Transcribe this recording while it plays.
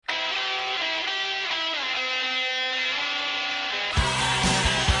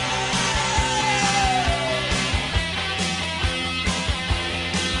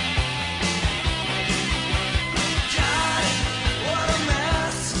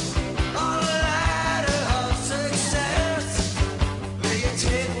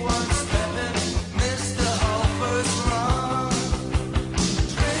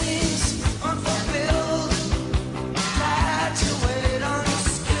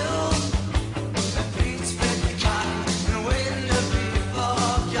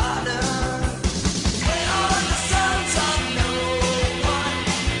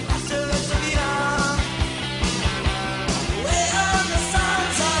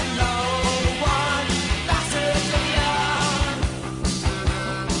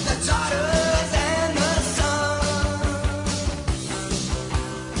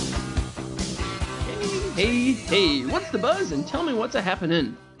Hey, what's the buzz? And tell me what's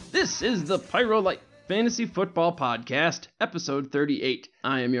a-happening. This is the Pyro Fantasy Football Podcast, episode 38.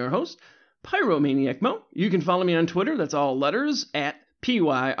 I am your host, Pyromaniac Mo. You can follow me on Twitter, that's all letters, at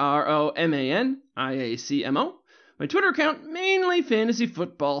PYROMANIACMO. My Twitter account, mainly fantasy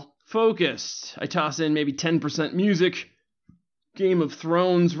football focused. I toss in maybe 10% music, Game of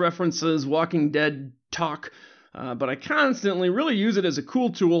Thrones references, Walking Dead talk, but I constantly really use it as a cool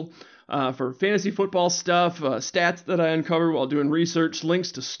tool for fantasy football stuff, stats that I uncover while doing research,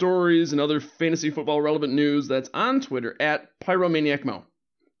 links to stories and other fantasy football relevant news. That's on Twitter at PyromaniacMo.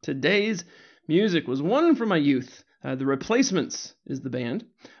 Today's music was one from my youth. The Replacements is the band.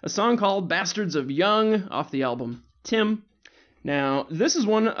 A song called Bastards of Young off the album Tim. Now, this is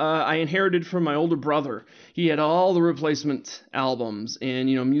one I inherited from my older brother. He had all the Replacement albums, and,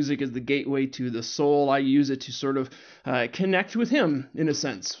 music is the gateway to the soul. I use it to sort of connect with him, in a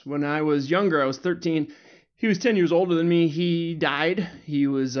sense. When I was younger, I was 13. He was 10 years older than me. He died. He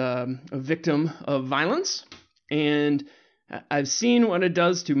was a victim of violence, and I've seen what it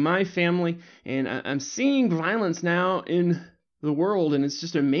does to my family, and I'm seeing violence now in the world, and it's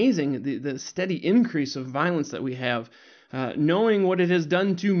just amazing, the steady increase of violence that we have. Knowing what it has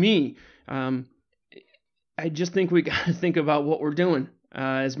done to me, I just think we got to think about what we're doing.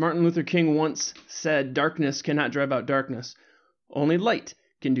 As Martin Luther King once said, darkness cannot drive out darkness. Only light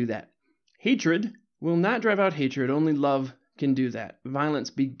can do that. Hatred will not drive out hatred. Only love can do that. Violence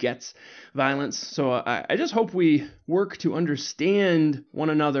begets violence. So I just hope we work to understand one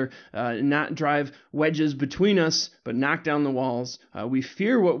another, not drive wedges between us, but knock down the walls. We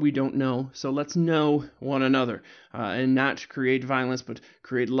fear what we don't know, so let's know one another, and not create violence, but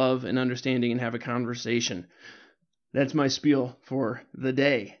create love and understanding and have a conversation. That's my spiel for the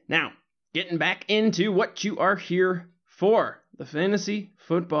day. Now, getting back into what you are here for, the fantasy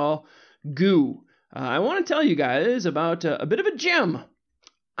football goo. I want to tell you guys about a bit of a gem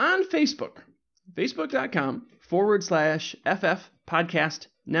on Facebook, facebook.com/FF Podcast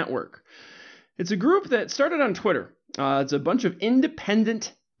Network. It's a group that started on Twitter. It's a bunch of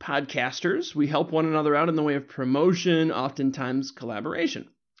independent podcasters. We help one another out in the way of promotion, oftentimes collaboration.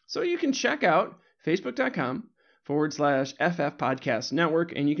 So you can check out facebook.com/FF Podcast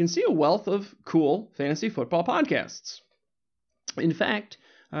Network, and you can see a wealth of cool fantasy football podcasts. In fact,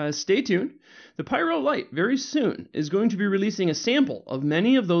 stay tuned. The Pyro Light very soon is going to be releasing a sample of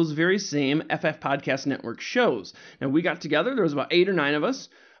many of those very same FF Podcast Network shows. Now, we got together. There was about 8 or 9 of us.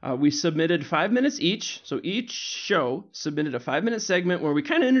 We submitted 5 minutes each. So each show submitted a 5-minute segment where we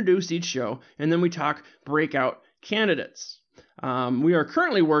kind of introduced each show, and then we talk breakout candidates. We are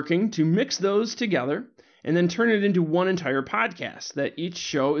currently working to mix those together and then turn it into one entire podcast that each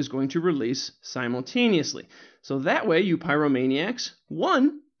show is going to release simultaneously. So that way, you pyromaniacs,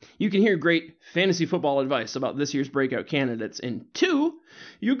 1, you can hear great fantasy football advice about this year's breakout candidates, and 2,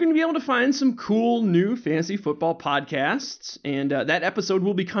 you're going to be able to find some cool new fantasy football podcasts, and that episode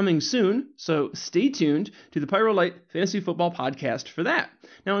will be coming soon, so stay tuned to the Pyro Light Fantasy Football Podcast for that.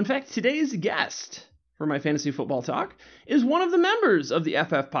 Now, in fact, today's guest for my fantasy football talk is one of the members of the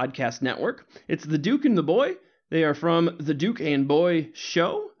FF Podcast Network. It's the Duke and the Boy. They are from the Duke and Boy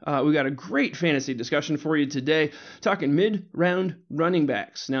Show. We got a great fantasy discussion for you today, talking mid-round running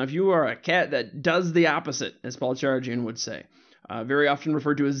backs. Now, if you are a cat that does the opposite, as Paul Chargian would say, very often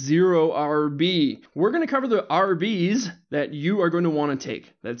referred to as zero RB, we're going to cover the RBs that you are going to want to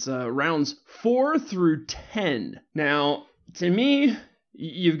take. That's rounds 4 through 10. Now, to me,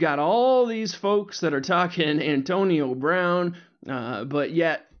 you've got all these folks that are talking Antonio Brown, but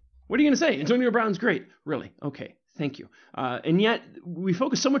yet, what are you going to say? Antonio Brown's great. Really? Okay, thank you. And yet, we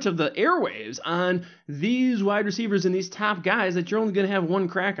focus so much of the airwaves on these wide receivers and these top guys that you're only going to have one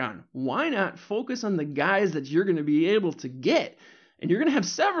crack on. Why not focus on the guys that you're going to be able to get? And you're going to have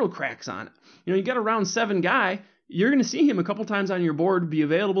several cracks on it. You got a round 7 guy. You're going to see him a couple times on your board be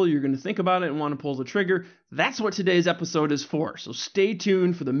available. You're going to think about it and want to pull the trigger. That's what today's episode is for. So stay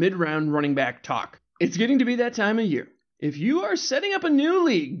tuned for the mid-round running back talk. It's getting to be that time of year. If you are setting up a new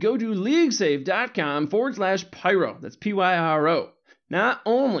league, go to leaguesafe.com/Pyro. That's Pyro. Not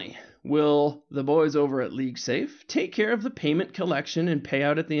only will the boys over at LeagueSafe take care of the payment collection and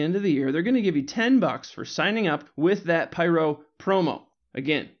payout at the end of the year, they're going to give you $10 for signing up with that Pyro promo.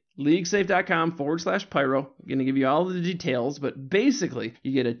 Again, leaguesafe.com/Pyro. I'm going to give you all the details, but basically,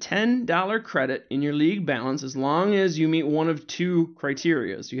 you get a $10 credit in your league balance as long as you meet one of 2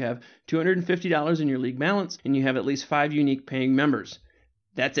 criteria. So you have $250 in your league balance, and you have at least 5 unique paying members.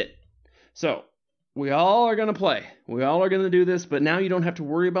 That's it. So, we all are going to play. We all are going to do this, but now you don't have to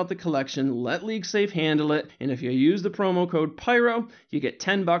worry about the collection. Let LeagueSafe handle it. And if you use the promo code PYRO, you get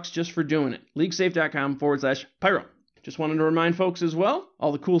 $10 just for doing it. LeagueSafe.com/Pyro. Just wanted to remind folks as well,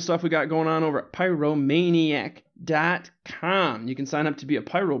 all the cool stuff we got going on over at pyromaniac.com. You can sign up to be a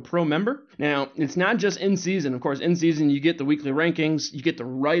Pyro Pro member. Now, it's not just in season. Of course, in season, you get the weekly rankings, you get the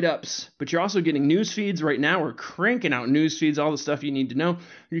write-ups, but you're also getting news feeds. Right now, we're cranking out news feeds, all the stuff you need to know.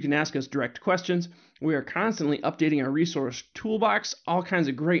 You can ask us direct questions. We are constantly updating our resource toolbox, all kinds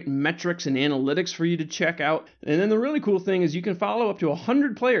of great metrics and analytics for you to check out. And then the really cool thing is you can follow up to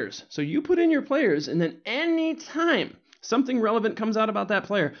 100 players. So you put in your players, and then anytime something relevant comes out about that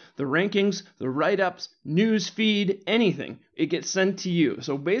player, the rankings, the write-ups, news feed, anything, it gets sent to you.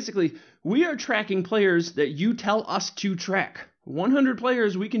 So basically, we are tracking players that you tell us to track. 100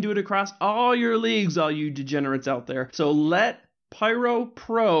 players, we can do it across all your leagues, all you degenerates out there. So let Pyro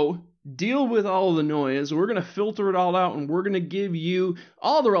Pro deal with all the noise. We're going to filter it all out, and we're going to give you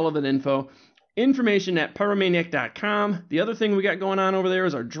all the relevant information at pyromaniac.com. The other thing we got going on over there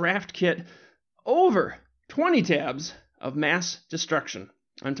is our draft kit. Over 20 tabs of mass destruction.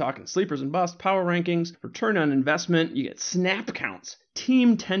 I'm talking sleepers and busts, power rankings, return on investment. You get snap counts,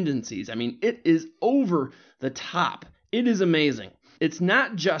 team tendencies. I mean, it is over the top. It is amazing. It's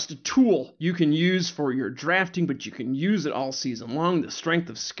not just a tool you can use for your drafting, but you can use it all season long. The strength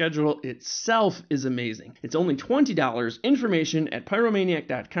of schedule itself is amazing. It's only $20. Information at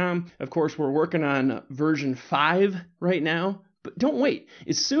pyromaniac.com. Of course, we're working on version 5 right now. But don't wait.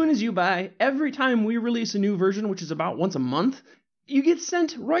 As soon as you buy, every time we release a new version, which is about once a month, you get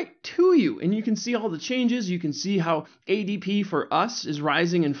sent right to you. And you can see all the changes. You can see how ADP for us is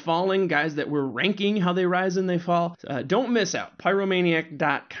rising and falling. Guys that we're ranking, how they rise and they fall. Don't miss out.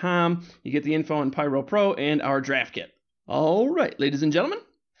 Pyromaniac.com. You get the info on Pyro Pro and our draft kit. All right, ladies and gentlemen.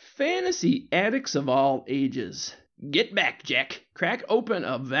 Fantasy addicts of all ages. Get back, Jack. Crack open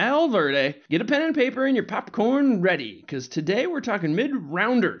a Valverde. Get a pen and paper and your popcorn ready, because today we're talking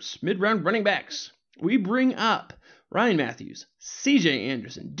mid-rounders, mid-round running backs. We bring up Ryan Matthews, C.J.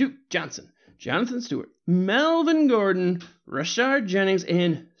 Anderson, Duke Johnson, Jonathan Stewart, Melvin Gordon, Rashard Jennings,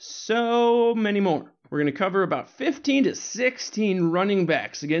 and so many more. We're going to cover about 15 to 16 running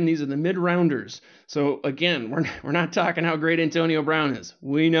backs. Again, these are the mid-rounders. So again, we're not talking how great Antonio Brown is.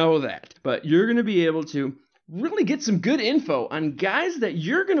 We know that. But you're going to be able to really get some good info on guys that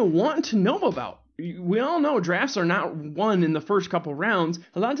you're going to want to know about. We all know drafts are not won in the first couple rounds.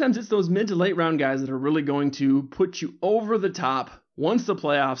 A lot of times it's those mid to late round guys that are really going to put you over the top once the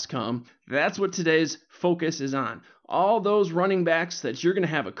playoffs come. That's what today's focus is on. All those running backs that you're going to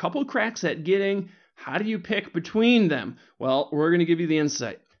have a couple cracks at getting. How do you pick between them? Well, we're going to give you the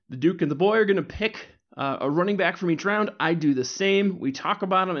insight. The Duke and the Boy are going to pick a running back from each round. I do the same. We talk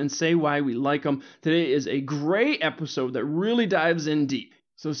about them and say why we like them. Today is a great episode that really dives in deep.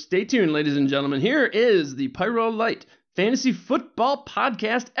 So stay tuned, ladies and gentlemen. Here is the Pyro Light Fantasy Football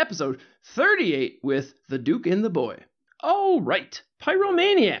Podcast, episode 38 with the Duke and the Boy. All right,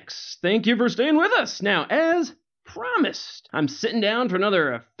 Pyromaniacs, thank you for staying with us. Now, as promised, I'm sitting down for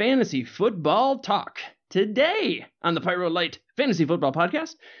another fantasy football talk. Today on the Pyro Light Fantasy Football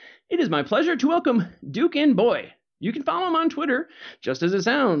Podcast, it is my pleasure to welcome Duke and Boy. You can follow him on Twitter, just as it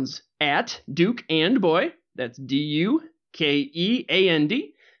sounds, at Duke and Boy. That's DUKEANDBOY.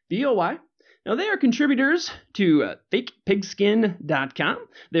 Now, they are contributors to FakePigskin.com.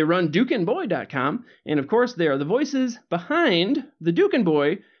 They run DukeandBoy.com. And, of course, they are the voices behind the Duke and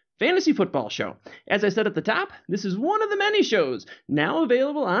Boy Fantasy Football Show. As I said at the top, this is one of the many shows now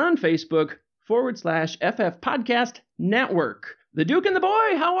available on Facebook /FF Podcast Network. The Duke and the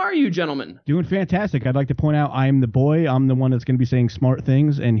Boy, how are you, gentlemen? Doing fantastic. I'd like to point out I am the boy. I'm the one that's going to be saying smart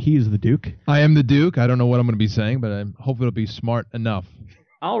things, and he's the Duke. I am the Duke. I don't know what I'm going to be saying, but I hope it'll be smart enough.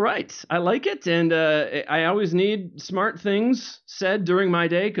 All right. I like it, and I always need smart things said during my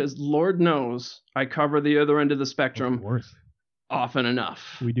day, because Lord knows I cover the other end of the spectrum often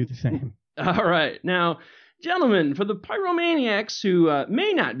enough. We do the same. All right. Now, gentlemen, for the Pyromaniacs who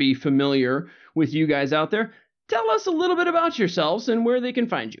may not be familiar with you guys out there, tell us a little bit about yourselves and where they can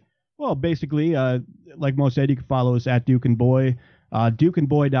find you. Well, basically, like most said, you can follow us at Duke and Boy.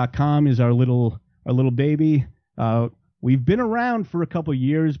 DukeandBoy.com is our little baby. We've been around for a couple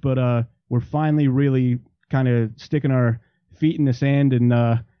years, but we're finally really kind of sticking our feet in the sand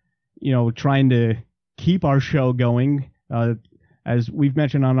and trying to keep our show going. As we've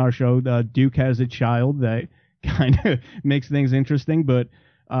mentioned on our show, Duke has a child that kind of makes things interesting, but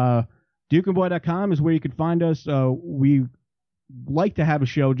DukeandBoy.com is where you can find us. We like to have a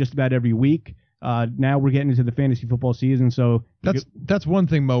show just about every week. Now we're getting into the fantasy football season, so that's one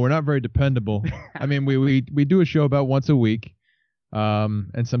thing, Mo. We're not very dependable. I mean, we do a show about once a week,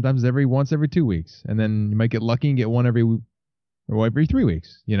 and sometimes every 2 weeks, and then you might get lucky and get one every 3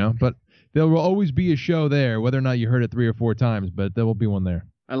 weeks, But there will always be a show there, whether or not you heard it 3 or 4 times, but there will be one there.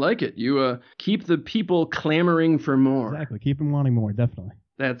 I like it. You keep the people clamoring for more. Exactly. Keep them wanting more, definitely.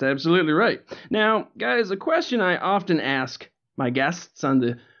 That's absolutely right. Now, guys, a question I often ask my guests on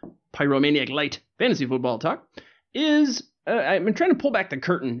the Pyromaniac Light Fantasy Football Talk is, I'm trying to pull back the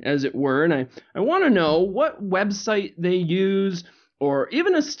curtain, as it were, and I want to know what website they use, or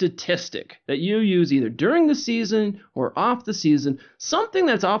even a statistic that you use either during the season or off the season, something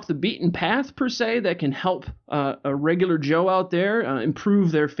that's off the beaten path, per se, that can help a regular Joe out there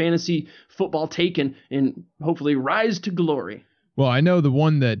improve their fantasy football take and hopefully rise to glory. Well, I know the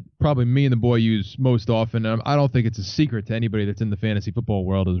one that probably me and the boy use most often, I don't think it's a secret to anybody that's in the fantasy football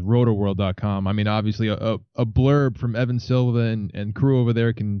world, is rotoworld.com. I mean, obviously, a blurb from Evan Silva and crew over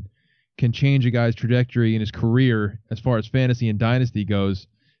there can change a guy's trajectory in his career as far as fantasy and dynasty goes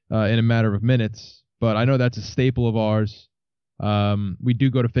in a matter of minutes. But I know that's a staple of ours. We do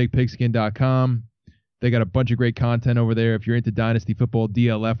go to fakepigskin.com. They got a bunch of great content over there. If you're into dynasty football,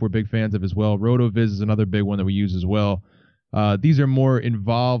 DLF, we're big fans of as well. RotoViz is another big one that we use as well. These are more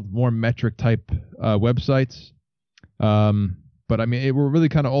involved, more metric type websites. But I mean, we're really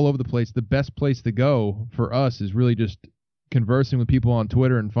kind of all over the place. The best place to go for us is really just conversing with people on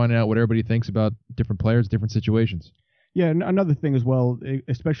Twitter and finding out what everybody thinks about different players, different situations. Yeah, and another thing as well,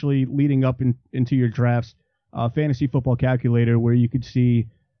 especially leading up into your drafts, Fantasy Football Calculator, where you could see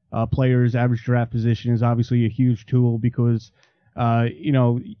players' average draft position, is obviously a huge tool because,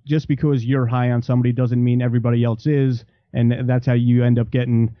 just because you're high on somebody doesn't mean everybody else is. And that's how you end up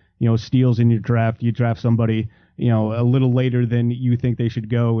getting, steals in your draft. You draft somebody, a little later than you think they should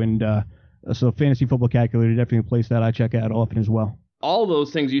go. And so Fantasy Football Calculator, definitely a place that I check out often as well. All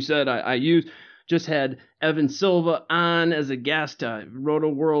those things you said, I use. Just had Evan Silva on as a guest. Roto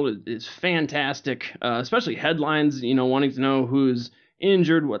World is fantastic, especially headlines, wanting to know who's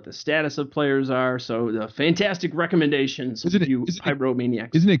injured, what the status of players are. So the fantastic recommendations,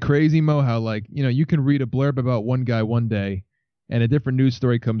 Pyromaniacs. Isn't it crazy, Mo, how you can read a blurb about one guy one day and a different news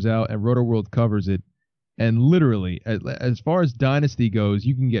story comes out and Roto World covers it. And literally, as far as dynasty goes,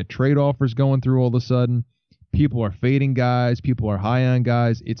 you can get trade offers going through all of a sudden. People are fading guys. People are high on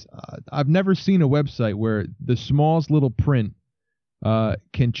guys. It's I've never seen a website where the smallest little print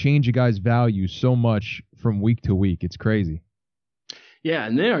can change a guy's value so much from week to week. It's crazy. Yeah,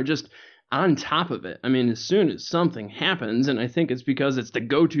 and they are just on top of it. I mean, as soon as something happens, and I think it's because it's the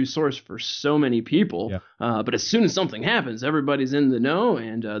go-to source for so many people, yeah. But as soon as something happens, everybody's in the know,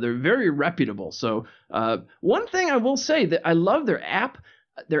 and they're very reputable. So one thing I will say that I love their app.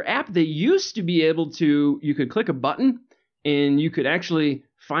 Their app, they used to be able to, you could click a button, and you could actually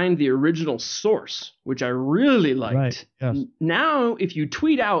find the original source, which I really liked. Right, yes. Now, if you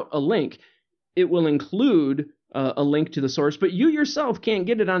tweet out a link, it will include a link to the source, but you yourself can't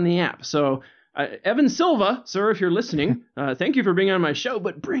get it on the app. So, Evan Silva, sir, if you're listening, thank you for being on my show,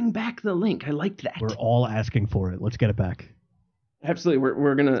 but bring back the link. I liked that. We're all asking for it. Let's get it back. Absolutely.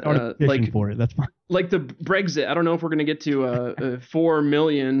 We're going to for it. That's fine. Like the Brexit. I don't know if we're going to get to 4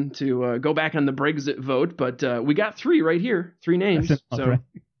 million to go back on the Brexit vote, but we got 3 right here, 3 names. So right.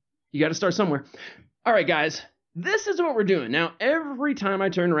 You got to start somewhere. All right, guys. This is what we're doing. Now, every time I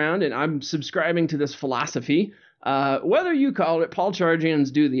turn around and I'm subscribing to this philosophy, whether you call it Paul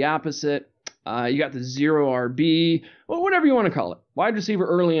Chargian's do the opposite, you got the zero RB, well, whatever you want to call it, wide receiver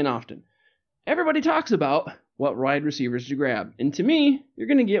early and often. Everybody talks about what wide receivers to grab. And to me, you're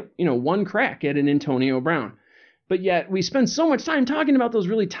going to get, one crack at an Antonio Brown. But yet we spend so much time talking about those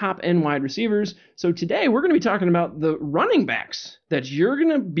really top-end wide receivers. So today we're going to be talking about the running backs that you're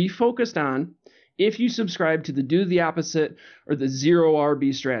going to be focused on if you subscribe to the do the opposite or the zero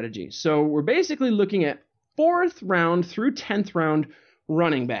RB strategy. So we're basically looking at 4th round through 10th round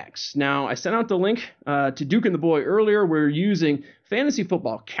running backs. Now, I sent out the link to Duke and the Boy earlier. We're using Fantasy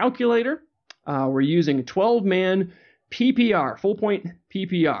Football Calculator. We're using a 12-man PPR, full point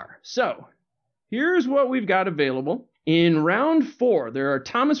PPR. So here's what we've got available. In round 4, there are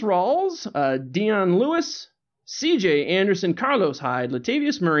Thomas Rawls, Dion Lewis, CJ Anderson, Carlos Hyde,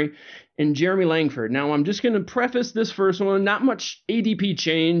 Latavius Murray, and Jeremy Langford. Now, I'm just going to preface this first one. Not much ADP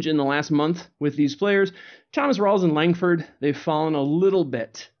change in the last month with these players. Thomas Rawls and Langford, they've fallen a little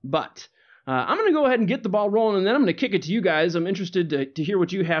bit. But I'm going to go ahead and get the ball rolling, and then I'm going to kick it to you guys. I'm interested to hear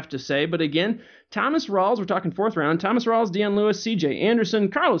what you have to say. But again, Thomas Rawls, we're talking 4th round. Thomas Rawls, Dion Lewis, CJ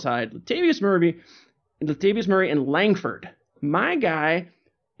Anderson, Carlos Hyde, Latavius Murray, and Langford. My guy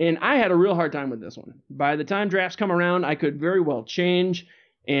And I had a real hard time with this one. By the time drafts come around, I could very well change,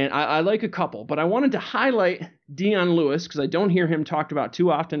 and I like a couple. But I wanted to highlight Dion Lewis because I don't hear him talked about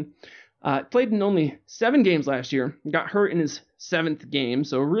too often. Played in only 7 games last year, got hurt in his 7th game.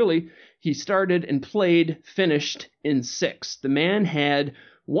 So really, he started and finished in 6. The man had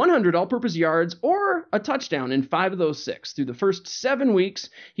 100 all-purpose yards or a touchdown in 5 of those 6. Through the first 7 weeks,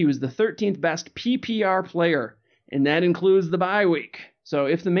 he was the 13th best PPR player, and that includes the bye week. So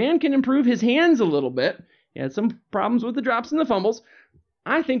if the man can improve his hands a little bit, he had some problems with the drops and the fumbles,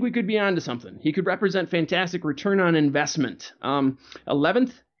 I think we could be onto something. He could represent fantastic return on investment.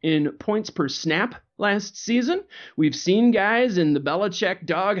 11th in points per snap last season. We've seen guys in the Belichick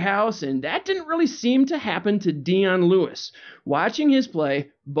doghouse, and that didn't really seem to happen to Dion Lewis. Watching his play,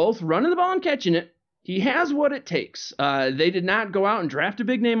 both running the ball and catching it, he has what it takes. They did not go out and draft a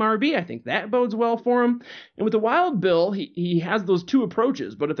big-name RB. I think that bodes well for him. And with the Wild Bill, he has those 2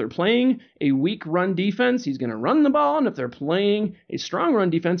 approaches. But if they're playing a weak run defense, he's going to run the ball. And if they're playing a strong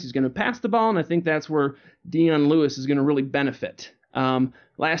run defense, he's going to pass the ball. And I think that's where Dion Lewis is going to really benefit.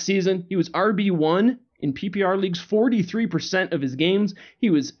 Last season, he was RB1 in PPR leagues 43% of his games.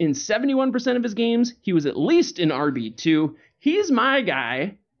 He was in 71% of his games. He was at least in RB2. He's my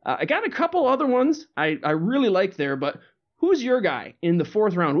guy. I got a couple other ones I really like there, but who's your guy in the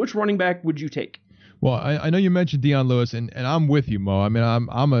 4th round? Which running back would you take? Well, I know you mentioned Dion Lewis, and I'm with you, Mo. I mean,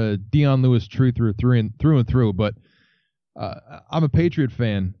 I'm a Dion Lewis true through and through, but I'm a Patriot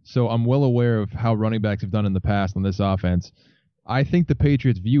fan, so I'm well aware of how running backs have done in the past on this offense. I think the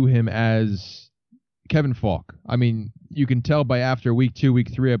Patriots view him as Kevin Falk. I mean, you can tell by after week 2,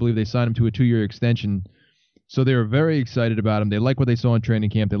 week 3, I believe they signed him to a 2-year extension. So they were very excited about him. They like what they saw in training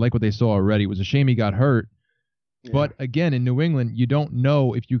camp. They like what they saw already. It was a shame he got hurt. Yeah. But again, in New England, you don't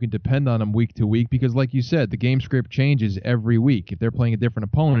know if you can depend on him week to week because, like you said, the game script changes every week. If they're playing a different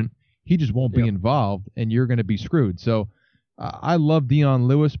opponent, he just won't be involved, and you're going to be screwed. So I love Dion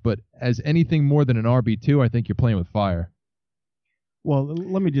Lewis, but as anything more than an RB2, I think you're playing with fire. Well,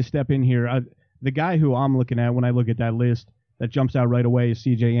 let me just step in here. The guy who I'm looking at when I look at that list that jumps out right away is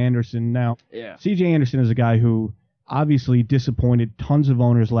C.J. Anderson. Now, C.J. Anderson is a guy who obviously disappointed tons of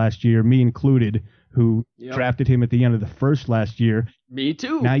owners last year, me included, who drafted him at the end of the 1st last year. Me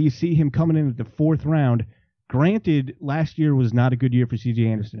too. Now you see him coming in at the 4th round. Granted, last year was not a good year for C.J.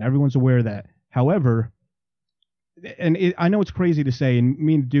 Anderson. Everyone's aware of that. However, and I know it's crazy to say, and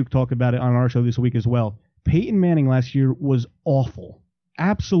me and Duke talked about it on our show this week as well, Peyton Manning last year was awful.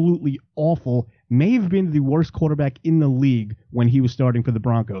 Absolutely awful. May have been the worst quarterback in the league when he was starting for the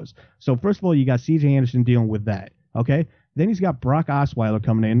Broncos. So first of all, you got C.J. Anderson dealing with that, okay? Then he's got Brock Osweiler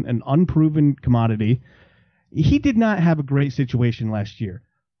coming in, an unproven commodity. He did not have a great situation last year.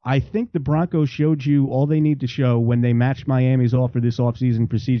 I think the Broncos showed you all they need to show when they matched Miami's offer this offseason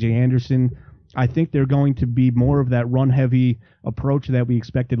for C.J. Anderson. I think they're going to be more of that run-heavy approach that we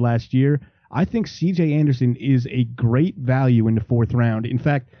expected last year. I think C.J. Anderson is a great value in the 4th round. In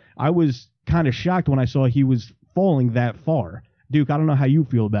fact, I was kind of shocked when I saw he was falling that far. Duke, I don't know how you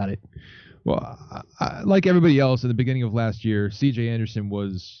feel about it. Well, like everybody else at the beginning of last year, C.J. Anderson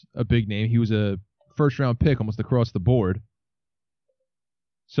was a big name. He was a 1st-round pick almost across the board.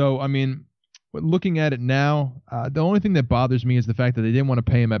 So, I mean, looking at it now, the only thing that bothers me is the fact that they didn't want to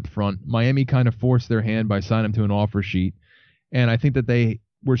pay him up front. Miami kind of forced their hand by signing him to an offer sheet. And I think that they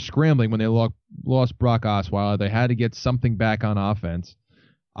were scrambling when they lost Brock Osweiler. They had to get something back on offense.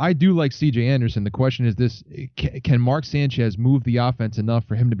 I do like C.J. Anderson. The question is this: can Mark Sanchez move the offense enough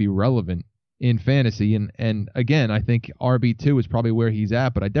for him to be relevant in fantasy? And again, I think RB2 is probably where he's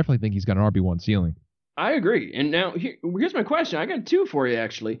at, but I definitely think he's got an RB1 ceiling. I agree. And now here's my question. I got 2 for you,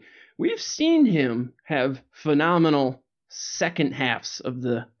 actually. We've seen him have phenomenal second halves of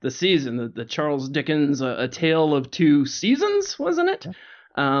the season. The Charles Dickens, A Tale of Two Seasons, wasn't it?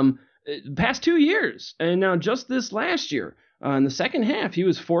 Past 2 years. And now just this last year, in the second half, he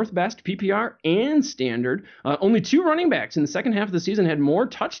was 4th best PPR and standard. Only 2 running backs in the second half of the season had more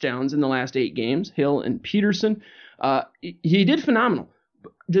touchdowns in the last 8 games, Hill and Peterson. He did phenomenal.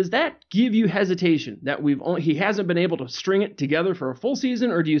 Does that give you hesitation that he hasn't been able to string it together for a full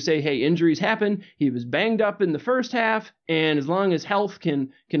season? Or do you say, hey, injuries happen. He was banged up in the first half, and as long as health can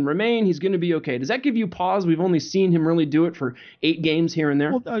remain, he's going to be okay. Does that give you pause? We've only seen him really do it for 8 games here and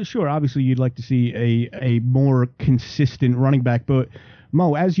there. Well, sure. Obviously, you'd like to see a more consistent running back. But,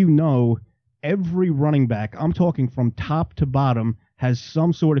 Mo, as you know, every running back, I'm talking from top to bottom, has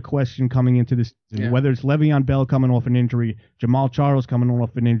some sort of question coming into this season, whether it's Le'Veon Bell coming off an injury, Jamal Charles coming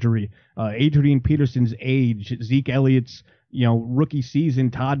off an injury, Adrian Peterson's age, Zeke Elliott's rookie season,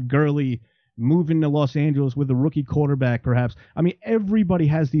 Todd Gurley. moving to Los Angeles with a rookie quarterback, perhaps. I mean, everybody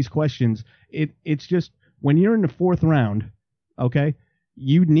has these questions. It's just when you're in the fourth round, okay,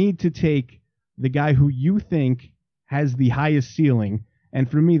 you need to take the guy who you think has the highest ceiling. And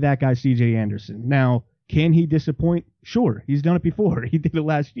for me, that guy, C.J. Anderson. Now, can he disappoint? Sure. He's done it before. He did it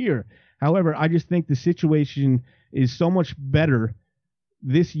last year. However, I just think the situation is so much better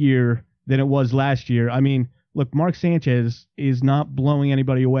this year than it was last year. I mean, look, Mark Sanchez is not blowing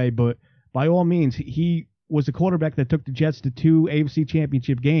anybody away, but by all means, he was a quarterback that took the Jets to 2 AFC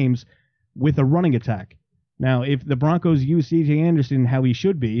championship games with a running attack. Now, if the Broncos use C.J. Anderson how he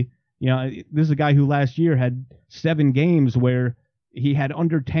should be, this is a guy who last year had 7 games where he had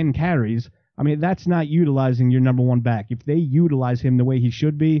under 10 carries. I mean, that's not utilizing your number one back. If they utilize him the way he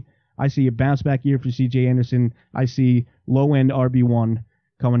should be, I see a bounce-back year for C.J. Anderson. I see low-end RB1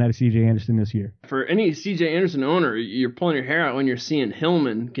 coming out of C.J. Anderson this year. For any C.J. Anderson owner, you're pulling your hair out when you're seeing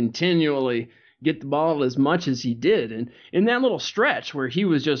Hillman continually get the ball as much as he did. And in that little stretch where he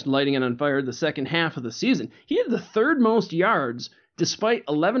was just lighting it on fire the second half of the season, he had the third most yards despite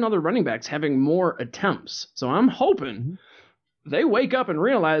 11 other running backs having more attempts. So I'm hoping they wake up and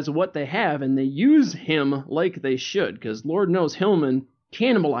realize what they have and they use him like they should, because Lord knows Hillman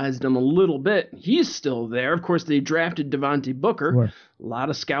cannibalized him a little bit. He's still there. Of course, they drafted Devontae Booker. Sure. A lot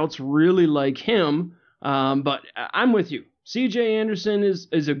of scouts really like him, but I'm with you. C.J. Anderson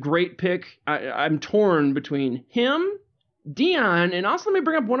is a great pick. I'm torn between him, Dion, and also let me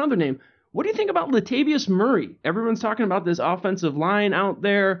bring up one other name. What do you think about Latavius Murray? Everyone's talking about this offensive line out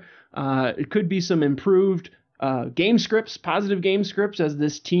there. It could be some improved game scripts, positive game scripts as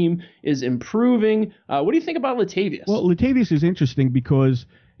this team is improving. What do you think about Latavius? Well, Latavius is interesting because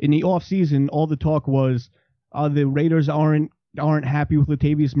in the offseason, all the talk was the Raiders aren't happy with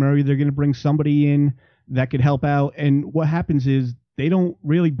Latavius Murray. They're going to bring somebody in that could help out. And what happens is they don't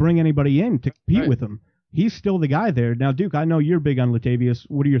really bring anybody in to compete with him. He's still the guy there. Now, Duke, I know you're big on Latavius.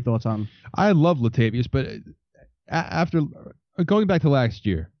 What are your thoughts on him? I love Latavius, but after going back to last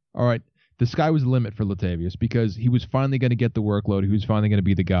year, all right, the sky was the limit for Latavius because he was finally going to get the workload. He was finally going to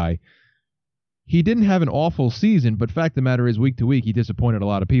be the guy. He didn't have an awful season, but fact of the matter is, week to week, he disappointed a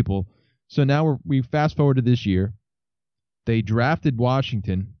lot of people. So now we fast forward to this year. They drafted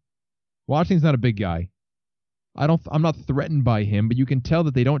Washington. Washington's not a big guy. I'm not threatened by him, but you can tell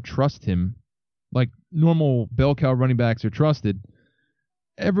that they don't trust him like normal bell cow running backs are trusted.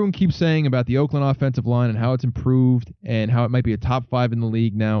 Everyone keeps saying about the Oakland offensive line and how it's improved and how it might be a top 5 in the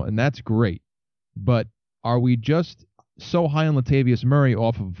league now, and that's great. But are we just so high on Latavius Murray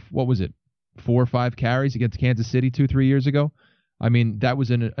off of, 4 or 5 carries against Kansas City 2-3 years ago? I mean, that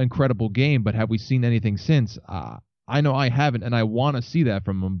was an incredible game, but have we seen anything since? I know I haven't, and I want to see that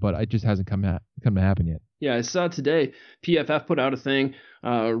from him, but it just hasn't come to happen yet. Yeah, I saw today PFF put out a thing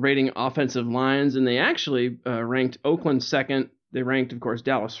rating offensive lines, and they actually ranked Oakland second. They ranked, of course,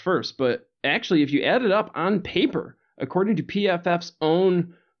 Dallas first. But actually, if you add it up on paper, according to PFF's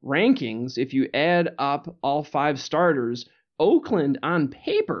own rankings, if you add up all 5 starters, Oakland on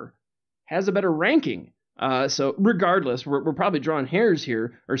paper has a better ranking. So regardless, we're probably drawing hairs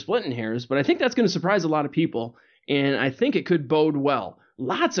here or splitting hairs, but I think that's going to surprise a lot of people, and I think it could bode well.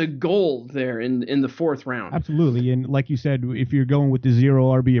 Lots of gold there in the 4th round. Absolutely, and like you said, if you're going with the zero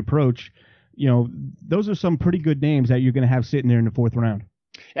RB approach, those are some pretty good names that you're going to have sitting there in the 4th round.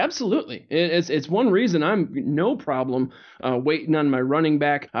 Absolutely. It's one reason I'm no problem waiting on my running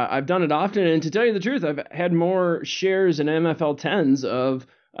back. I've done it often, and to tell you the truth, I've had more shares in NFL 10s of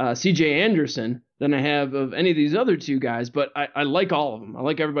C.J. Anderson than I have of any of these other 2 guys, but I like all of them. I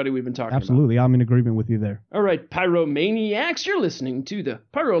like everybody we've been talking Absolutely. about. I'm in agreement with you there. All right, Pyromaniacs, you're listening to the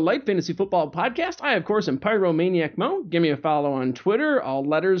Pyro Light Fantasy Football Podcast. I, of course, am Pyromaniac Mo. Give me a follow on Twitter, all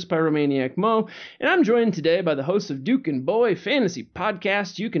letters, Pyromaniac Mo. And I'm joined today by the hosts of Duke and Boy Fantasy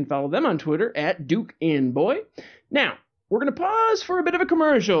Podcast. You can follow them on Twitter at Duke and Boy. Now, we're going to pause for a bit of a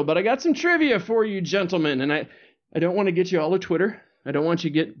commercial, but I got some trivia for you, gentlemen, and I don't want to get you all to Twitter. I don't want you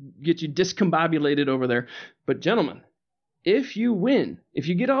to get you discombobulated over there. But gentlemen, if you win, if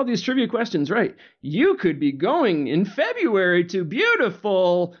you get all these trivia questions right, you could be going in February to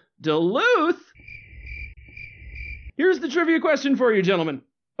beautiful Duluth. Here's the trivia question for you, gentlemen.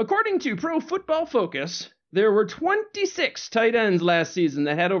 According to Pro Football Focus, there were 26 tight ends last season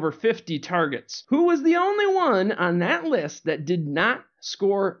that had over 50 targets. Who was the only one on that list that did not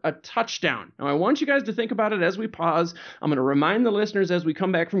score a touchdown? Now, I want you guys to think about it as we pause. I'm going to remind the listeners as we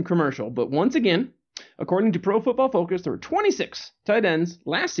come back from commercial. But once again, according to Pro Football Focus, there were 26 tight ends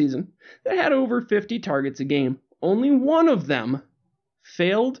last season that had over 50 targets a game. Only one of them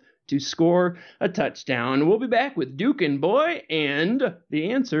failed to score a touchdown. We'll be back with Duke and Boy and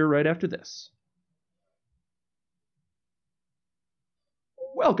the answer right after this.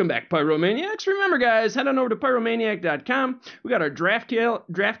 Welcome back, Pyromaniacs. Remember, guys, head on over to pyromaniac.com. We got our draft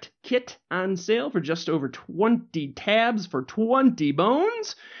kit on sale for just over 20 tabs for 20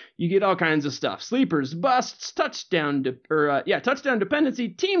 bones. You get all kinds of stuff: sleepers, busts, touchdown dependency,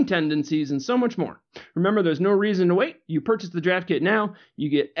 team tendencies, and so much more. Remember, there's no reason to wait. You purchase the draft kit now.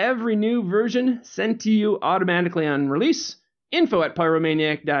 You get every new version sent to you automatically on release. Info at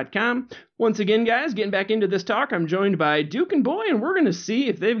pyromaniac.com. Once again, guys, getting back into this talk, I'm joined by Duke and Boy, and we're going to see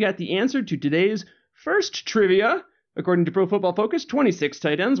if they've got the answer to today's first trivia. According to Pro Football Focus, 26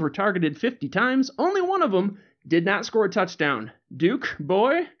 tight ends were targeted 50 times. Only one of them did not score a touchdown. Duke,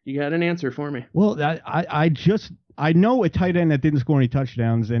 Boy, you got an answer for me? Well, I know a tight end that didn't score any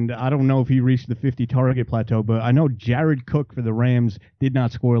touchdowns, and I don't know if he reached the 50 target plateau, but I know Jared Cook for the Rams did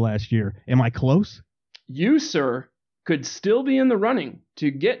not score last year. Am I close? You, sir, could still be in the running to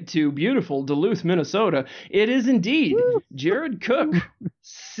get to beautiful Duluth, Minnesota. It is indeed Jared Cook,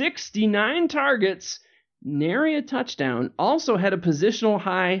 69 targets, nary a touchdown, also had a positional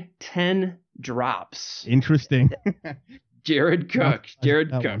high 10 drops. Interesting. Jared Cook.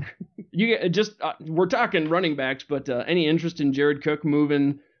 You just we're talking running backs, but any interest in Jared Cook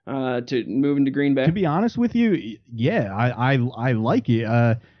moving to Green Bay? To be honest with you, yeah, I like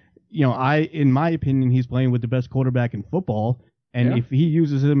it. In my opinion, he's playing with the best quarterback in football, and if he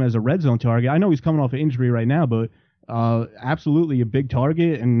uses him as a red zone target, I know he's coming off an injury right now, but absolutely a big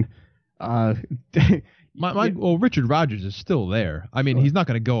target. And Richard Rodgers is still there. I mean, he's not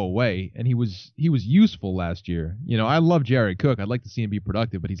going to go away, and he was useful last year. I love Jared Cook. I'd like to see him be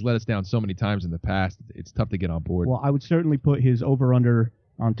productive, but he's let us down so many times in the past. It's tough to get on board. Well, I would certainly put his over/under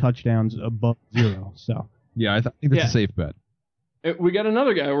on touchdowns above 0. So yeah, I think that's a safe bet. We got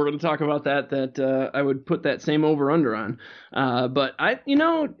another guy we're going to talk about that I would put that same over/under on. But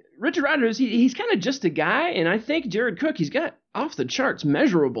Richard Rodgers, he's kind of just a guy, and I think Jared Cook, he's got off the charts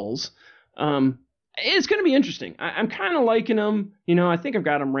measurables. It's going to be interesting. I'm kind of liking him. I think I've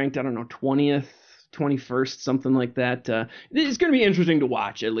got him ranked, 20th, 21st, something like that. It's going to be interesting to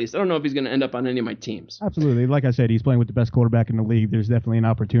watch, at least. I don't know if he's going to end up on any of my teams. Absolutely. Like I said, he's playing with the best quarterback in the league. There's definitely an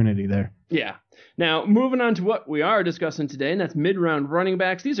opportunity there. Yeah. Now, moving on to what we are discussing today, and that's mid-round running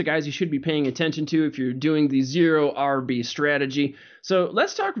backs. These are guys you should be paying attention to if you're doing the 0 RB strategy. So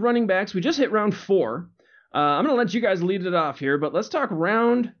let's talk running backs. We just hit round 4. I'm going to let you guys lead it off here, but let's talk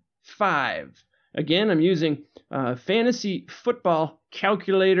round 5. Again, I'm using Fantasy Football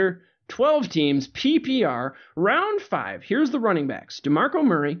Calculator, 12 teams, PPR, round 5. Here's the running backs: DeMarco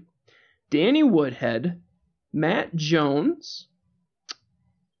Murray, Danny Woodhead, Matt Jones,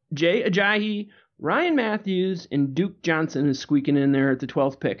 Jay Ajayi, Ryan Matthews, and Duke Johnson is squeaking in there at the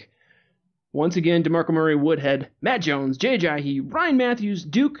 12th pick. Once again, DeMarco Murray, Woodhead, Matt Jones, Jay Ajayi, Ryan Matthews,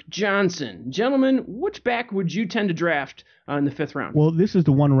 Duke Johnson. Gentlemen, which back would you tend to draft in the 5th round? Well, this is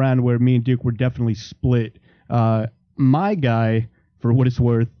the one round where me and Duke were definitely split. My guy, for what it's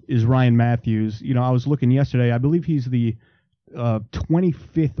worth, is Ryan Matthews. I was looking yesterday. I believe he's the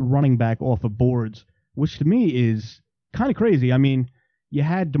 25th running back off of boards, which to me is kind of crazy. I mean, you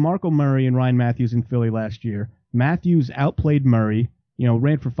had DeMarco Murray and Ryan Matthews in Philly last year. Matthews outplayed Murray,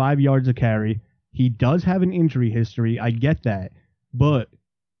 ran for 5 yards a carry. He does have an injury history. I get that. But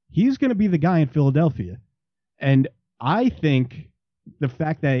he's going to be the guy in Philadelphia. And I think the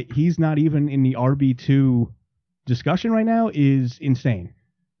fact that he's not even in the RB2 discussion right now is insane.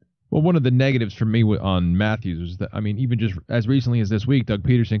 Well, one of the negatives for me on Matthews is that, even just as recently as this week, Doug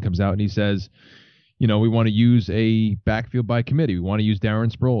Peterson comes out and he says, we want to use a backfield by committee. We want to use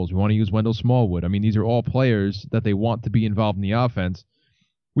Darren Sproles. We want to use Wendell Smallwood. These are all players that they want to be involved in the offense.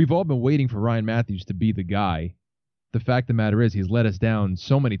 We've all been waiting for Ryan Matthews to be the guy. The fact of the matter is he's let us down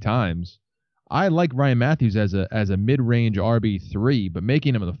so many times. I like Ryan Matthews as a mid-range RB3, but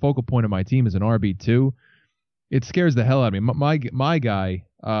making him the focal point of my team as an RB2, it scares the hell out of me. My guy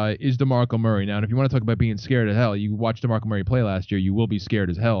is DeMarco Murray. Now, and if you want to talk about being scared as hell, you watch DeMarco Murray play last year, you will be scared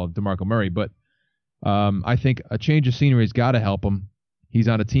as hell of DeMarco Murray. But I think a change of scenery has got to help him. He's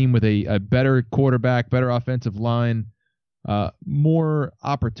on a team with a better quarterback, better offensive line, more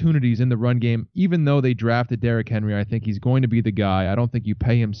opportunities in the run game. Even though they drafted Derrick Henry, I think he's going to be the guy. I don't think you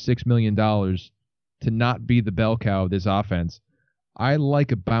pay him $6 million to not be the bell cow of this offense. I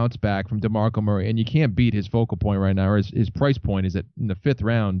like a bounce back from DeMarco Murray, and you can't beat his focal point right now. His price point is in the 5th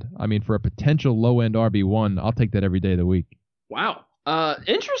round. For a potential low-end RB1, I'll take that every day of the week. Wow.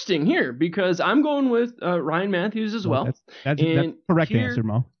 Interesting here, because I'm going with Ryan Matthews as well. That's correct answer,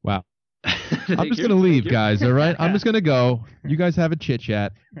 Mo. Wow. I'm just gonna leave, guys. All right, I'm just gonna go. You guys have a chit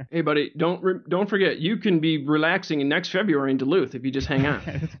chat. Hey, buddy, don't forget, you can be relaxing in next February in Duluth if you just hang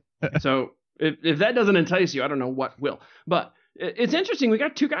on. So if that doesn't entice you, I don't know what will. But it's interesting. We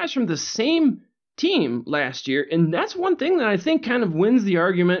got two guys from the same team last year, and that's one thing that I think kind of wins the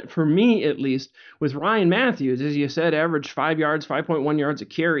argument, for me at least, with Ryan Matthews. As you said, averaged 5.1 yards a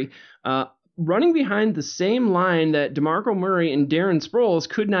carry. Running behind the same line that DeMarco Murray and Darren Sproles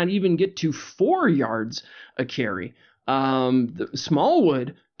could not even get to 4 yards a carry.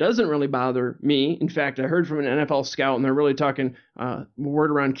 Smallwood doesn't really bother me. In fact, I heard from an NFL scout, and they're really talking,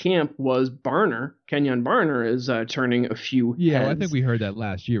 word around camp was Kenyon Barner is turning a few heads. Well, I think we heard that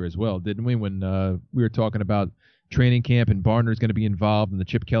last year as well, didn't we, when we were talking about training camp and Barner's going to be involved in the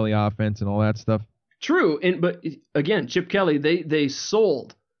Chip Kelly offense and all that stuff? True, but again, Chip Kelly, they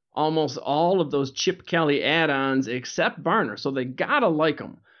sold almost all of those Chip Kelly add-ons except Barner, so they gotta like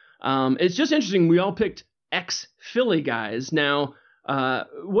him. It's just interesting. We all picked ex-Philly guys. Now,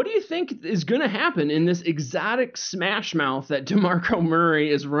 what do you think is going to happen in this exotic smash mouth that DeMarco Murray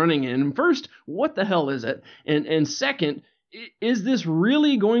is running in? First, what the hell is it? And second, is this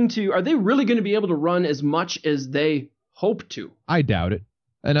really going to? Are they really going to be able to run as much as they hope to? I doubt it.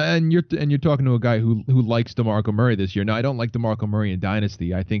 And you're talking to a guy who likes DeMarco Murray this year. Now, I don't like DeMarco Murray in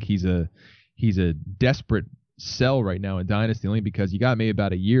Dynasty. I think he's a desperate sell right now in Dynasty, only because you got maybe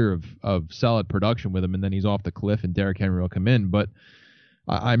about a year of solid production with him, and then he's off the cliff, and Derrick Henry will come in. But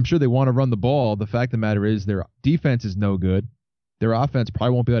I'm sure they want to run the ball. The fact of the matter is their defense is no good. Their offense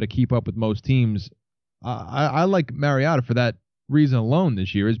probably won't be able to keep up with most teams. I like Mariota for that reason alone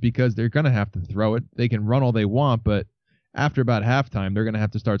this year, is because they're going to have to throw it. They can run all they want, but after about halftime, they're going to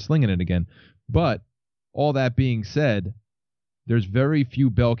have to start slinging it again. But all that being said, there's very few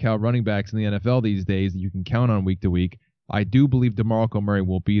bell cow running backs in the NFL these days that you can count on week to week. I do believe DeMarco Murray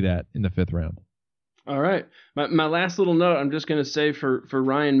will be that in the 5th round. All right. My last little note, I'm just going to say for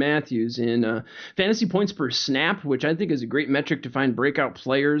Ryan Matthews in fantasy points per snap, which I think is a great metric to find breakout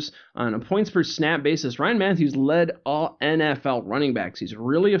players on a points per snap basis. Ryan Matthews led all NFL running backs. He's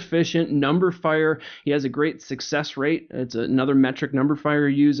really efficient, number fire. He has a great success rate. It's another metric number fire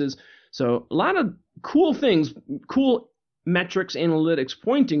uses. So a lot of cool things, cool metrics, analytics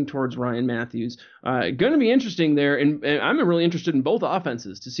pointing towards Ryan Matthews. Going to be interesting there, and I'm really interested in both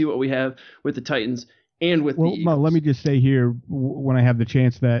offenses to see what we have with the Titans and with the Eagles. Well, let me just say here, when I have the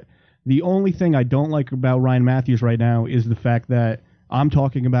chance, that the only thing I don't like about Ryan Matthews right now is the fact that I'm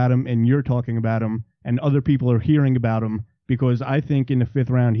talking about him and you're talking about him and other people are hearing about him, because I think in the 5th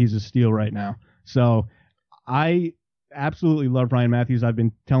round he's a steal right now. So I absolutely love Ryan Matthews. I've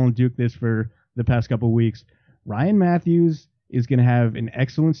been telling Duke this for the past couple of weeks. Ryan Matthews is going to have an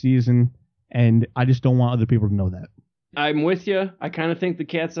excellent season, and I just don't want other people to know that. I'm with you. I kind of think the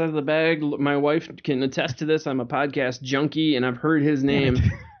cat's out of the bag. My wife can attest to this. I'm a podcast junkie, and I've heard his name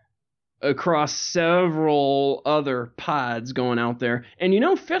across several other pods going out there. And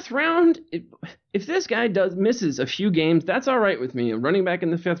 5th round, if this guy misses a few games, that's all right with me. A running back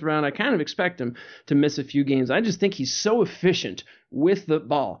in the 5th round, I kind of expect him to miss a few games. I just think he's so efficient with the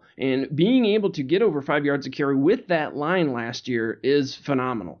ball, and being able to get over 5 yards a carry with that line last year is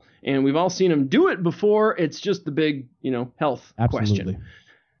phenomenal. And we've all seen him do it before. It's just the big, health question.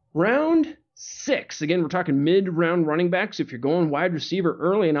 Round 6. Again, we're talking mid-round running backs. If you're going wide receiver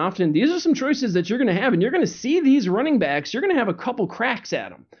early and often, these are some choices that you're going to have, and you're going to see these running backs. You're going to have a couple cracks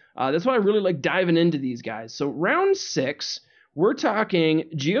at them. That's why I really like diving into these guys. So round 6, we're talking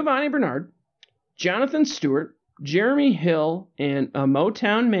Giovanni Bernard, Jonathan Stewart, Jeremy Hill, and a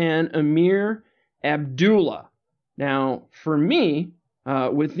Motown man, Amir Abdullah. Now, for me,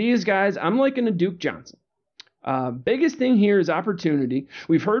 with these guys, I'm liking a Duke Johnson. Biggest thing here is opportunity.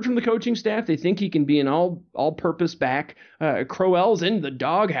 We've heard from the coaching staff. They think he can be an all-purpose back. Crowell's in the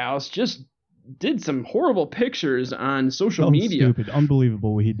doghouse. Just did some horrible pictures on social media. Stupid.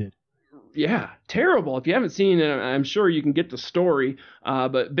 Unbelievable what he did. Yeah, terrible. If you haven't seen it, I'm sure you can get the story.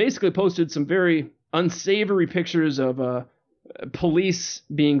 But basically posted some very unsavory pictures of police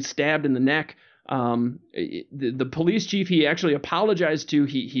being stabbed in the neck. The police chief, he actually apologized to.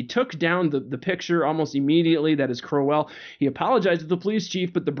 He took down the picture almost immediately. That is Crowell. He apologized to the police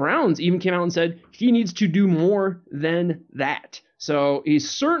chief, but the Browns even came out and said he needs to do more than that. So he's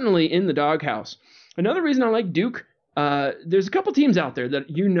certainly in the doghouse. Another reason I like Duke, there's a couple teams out there that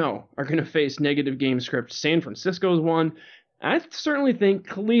are going to face negative game script. San Francisco's one. I certainly think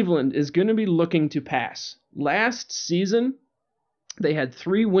Cleveland is going to be looking to pass. Last season, they had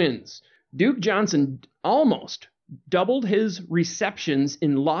 3 wins. Duke Johnson almost doubled his receptions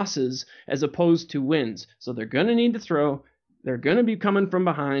in losses as opposed to wins. So they're going to need to throw. They're going to be coming from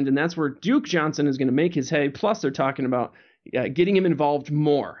behind, and that's where Duke Johnson is going to make his hay. Plus, they're talking about getting him involved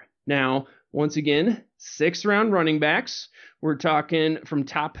more. Now, once again, 6th-round running backs. We're talking from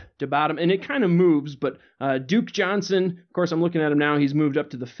top to bottom, and it kind of moves, but Duke Johnson, of course, I'm looking at him now. He's moved up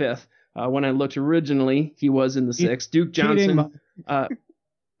to the 5th. When I looked originally, he was in the 6th. Duke Johnson,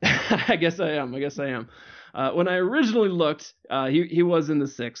 I guess I am. When I originally looked, he was in the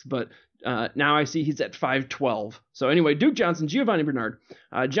 6th, but now I see he's at 5'12". So anyway, Duke Johnson, Giovanni Bernard,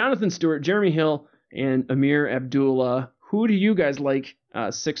 Jonathan Stewart, Jeremy Hill, and Amir Abdullah. Who do you guys like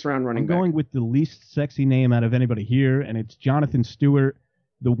 6th-round running back? I'm going with the least sexy name out of anybody here, and it's Jonathan Stewart.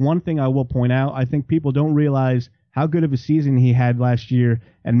 The one thing I will point out, I think people don't realize how good of a season he had last year,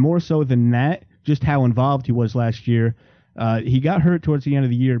 and more so than that, just how involved he was last year. He got hurt towards the end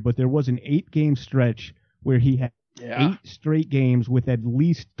of the year, but there was an 8-game stretch where he had 8 straight games with at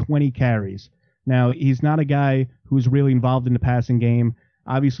least 20 carries. Now, he's not a guy who's really involved in the passing game.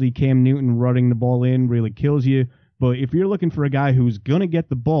 Obviously, Cam Newton running the ball in really kills you. But if you're looking for a guy who's going to get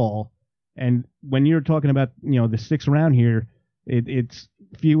the ball, and when you're talking about, the 6th round here, it's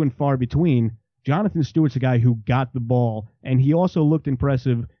few and far between. Jonathan Stewart's a guy who got the ball, and he also looked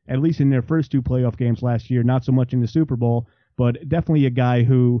impressive, at least in their first 2 playoff games last year, not so much in the Super Bowl, but definitely a guy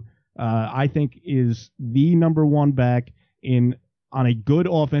who I think is the number 1 back on a good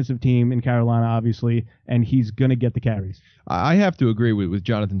offensive team in Carolina, obviously, and he's going to get the carries. I have to agree with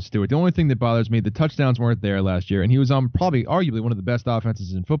Jonathan Stewart. The only thing that bothers me, the touchdowns weren't there last year, and he was on probably arguably one of the best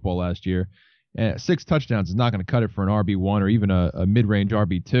offenses in football last year. 6 touchdowns is not going to cut it for an RB1 or even a mid-range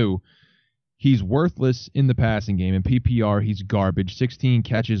RB2. He's worthless in the passing game. In PPR, he's garbage. 16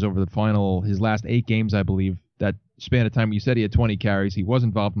 catches over his last 8 games, I believe. That span of time, you said he had 20 carries. He was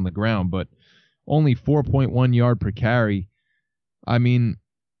involved on the ground, but only 4.1 yard per carry. I mean,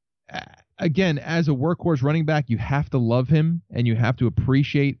 again, as a workhorse running back, you have to love him, and you have to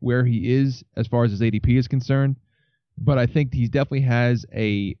appreciate where he is as far as his ADP is concerned. But I think he definitely has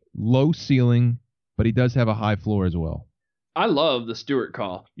a low ceiling, but he does have a high floor as well. I love the Stewart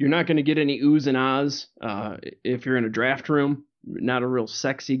call. You're not going to get any oohs and ahs if you're in a draft room. Not a real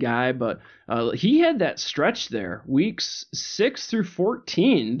sexy guy, but he had that stretch there, weeks 6 through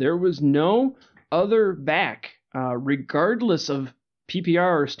 14. There was no other back, regardless of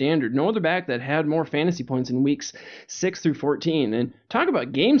PPR or standard, no other back that had more fantasy points in weeks 6 through 14. And talk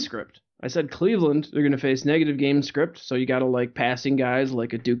about game script. I said Cleveland, they're going to face negative game script, so you got to like passing guys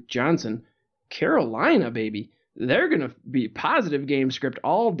like a Duke Johnson. Carolina, baby. They're going to be positive game script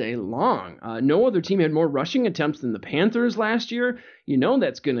all day long. No other team had more rushing attempts than the Panthers last year. You know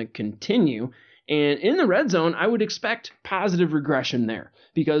that's going to continue. And in the red zone, I would expect positive regression there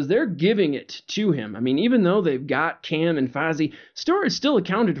because they're giving it to him. I mean, even though they've got Cam and Fozzie, Stewart still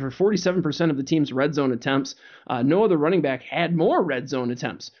accounted for 47% of the team's red zone attempts. No other running back had more red zone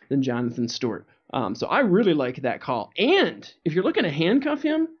attempts than Jonathan Stewart. So I really like that call. And if you're looking to handcuff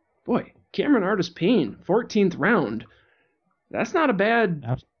him, boy, Cameron Artis-Payne, 14th round. That's not a bad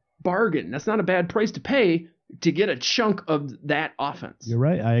bargain. That's not a bad price to pay to get a chunk of that offense. You're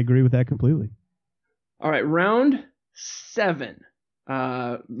right. I agree with that completely. All right, round 7.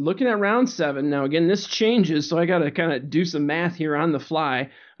 Looking at round 7. Now, again, this changes, so I got to kind of do some math here on the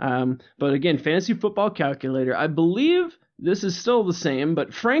fly. But again, fantasy football calculator. I believe this is still the same,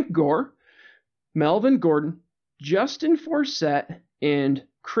 but Frank Gore, Melvin Gordon, Justin Forsett, and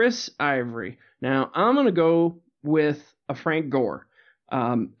Chris Ivory. Now, I'm going to go with a Frank Gore.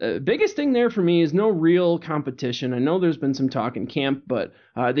 Biggest thing there for me is no real competition. I know there's been some talk in camp, but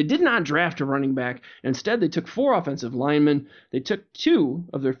they did not draft a running back. Instead, they took 4 offensive linemen. They took 2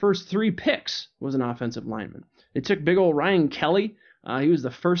 of their first 3 picks was an offensive lineman. They took big old Ryan Kelly. He was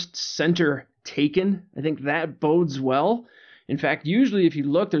the first center taken. I think that bodes well. In fact, usually if you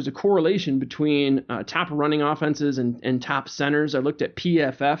look, there's a correlation between top running offenses and top centers. I looked at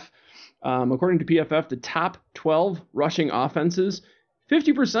PFF. According to PFF, the top 12 rushing offenses,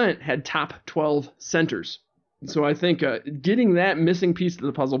 50% had top 12 centers. So I think getting that missing piece of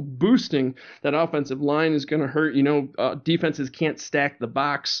the puzzle, boosting that offensive line is going to hurt. Defenses can't stack the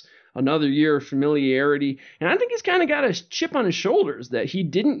box. Another year of familiarity. And I think he's kind of got a chip on his shoulders that he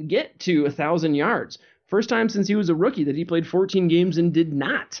didn't get to 1,000 yards. First time since he was a rookie that he played 14 games and did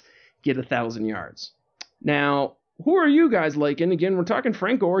not get 1,000 yards. Now, who are you guys liking? Again, we're talking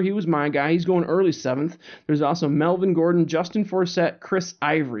Frank Gore. He was my guy. He's going early 7th. There's also Melvin Gordon, Justin Forsett, Chris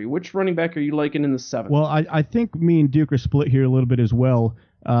Ivory. Which running back are you liking in the 7th? Well, I think me and Duke are split here a little bit as well.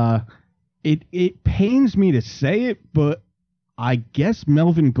 It pains me to say it, but I guess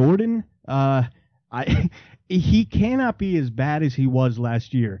Melvin Gordon, he cannot be as bad as he was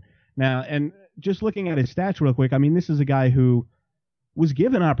last year. Now, and just looking at his stats real quick, I mean, this is a guy who was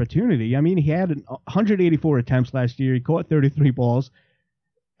given opportunity. I mean, he had 184 attempts last year. He caught 33 balls,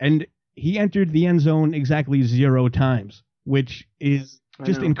 and he entered the end zone exactly 0 times, which is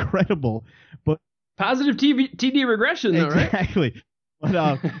just incredible. But positive TD regression, though, right? Exactly. But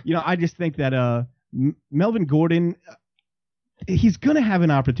I just think that Melvin Gordon, he's going to have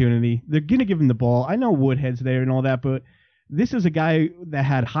an opportunity. They're going to give him the ball. I know Woodhead's there and all that, but this is a guy that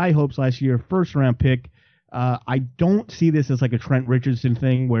had high hopes last year, first-round pick. I don't see this as like a Trent Richardson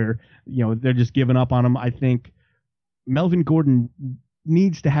thing where, they're just giving up on him. I think Melvin Gordon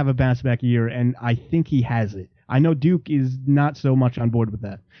needs to have a bounce-back year, and I think he has it. I know Duke is not so much on board with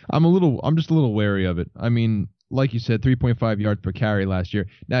that. I'm just a little wary of it. I mean, like you said, 3.5 yards per carry last year.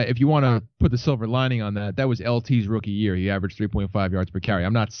 Now, if you want to put the silver lining on that, that was LT's rookie year. He averaged 3.5 yards per carry.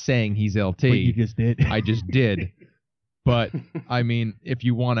 I'm not saying he's LT. But you just did. I just did. But, I mean, if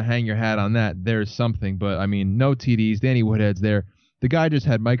you want to hang your hat on that, there's something. But, I mean, no TDs. Danny Woodhead's there. The guy just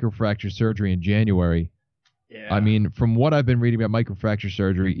had microfracture surgery in January. Yeah. I mean, from what I've been reading about microfracture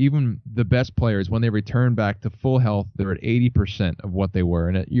surgery, even the best players, when they return back to full health, they're at 80% of what they were.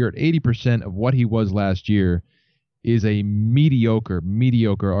 And you're at 80% of what he was last year is a mediocre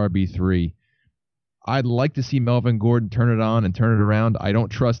RB3. I'd like to see Melvin Gordon turn it on and turn it around. I don't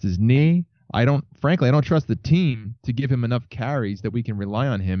trust his knee. Frankly, I don't trust the team to give him enough carries that we can rely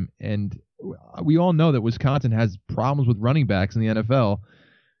on him. And we all know that Wisconsin has problems with running backs in the NFL.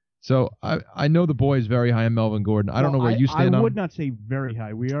 So I know the boy is very high on Melvin Gordon. I don't know where you stand on. I would not say very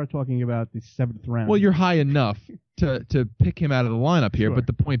high. We are talking about the 7th round. Well, you're high enough to pick him out of the lineup here. Sure. But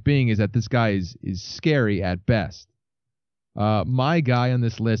the point being is that this guy is scary at best. My guy on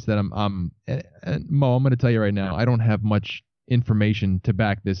this list that and Mo, I'm going to tell you right now, I don't have much information to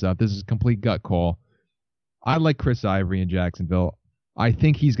back this up. This is a complete gut call. I like Chris Ivory in Jacksonville. I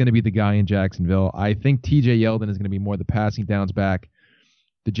think he's going to be the guy in Jacksonville. I think TJ Yeldon is going to be more the passing downs back.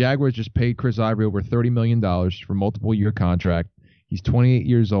 The Jaguars just paid Chris Ivory over $30 million for a multiple-year contract. He's 28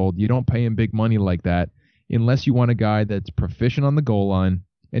 years old. You don't pay him big money like that unless you want a guy that's proficient on the goal line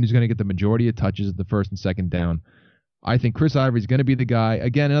and who's going to get the majority of touches at the first and second down. I think Chris Ivory is going to be the guy.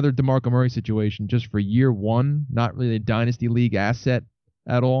 Again, another DeMarco Murray situation just for year one, not really a dynasty league asset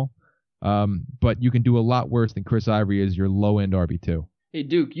at all. But you can do a lot worse than Chris Ivory as your low-end RB2. Hey,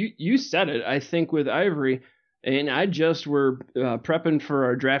 Duke, you said it. I think with Ivory, and I just were prepping for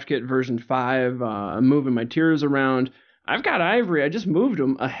our draft kit version 5. I'm moving my tiers around. I've got Ivory. I just moved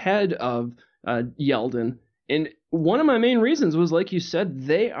him ahead of Yeldon. And one of my main reasons was, like you said,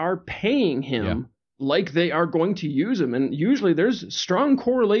 they are paying him like they are going to use him. And usually there's strong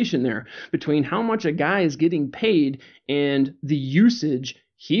correlation there between how much a guy is getting paid and the usage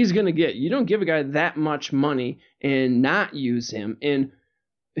he's going to get. You don't give a guy that much money and not use him. And,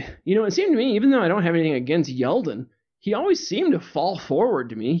 it seemed to me, even though I don't have anything against Yeldon, he always seemed to fall forward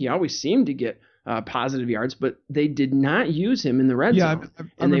to me. He always seemed to get positive yards, but they did not use him in the red zone.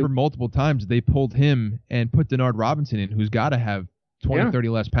 I remember multiple times they pulled him and put Denard Robinson in, who's got to have 20, 30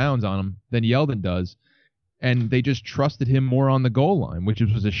 less pounds on him than Yeldon does. And they just trusted him more on the goal line, which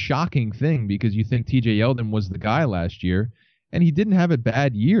was a shocking thing because you think TJ Yeldon was the guy last year, and he didn't have a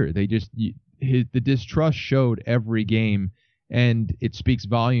bad year. The distrust showed every game, and it speaks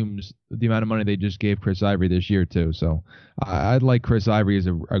volumes the amount of money they just gave Chris Ivory this year too. So I'd like Chris Ivory as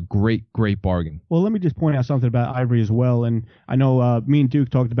a great bargain. Well, let me just point out something about Ivory as well. And I know me and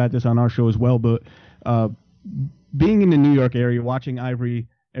Duke talked about this on our show as well, but being in the New York area, watching Ivory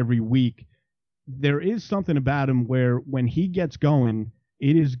every week, there is something about him where when he gets going,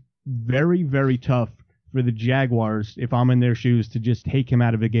 it is very, very tough for the Jaguars, if I'm in their shoes, to just take him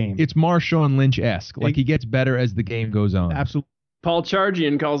out of the game. It's Marshawn Lynch-esque. Like, he gets better as the game goes on. Absolutely. Paul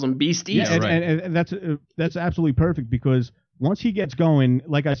Chargian calls him beasties. Yeah, and that's absolutely perfect because once he gets going,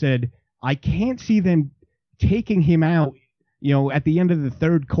 like I said, I can't see them taking him out, at the end of the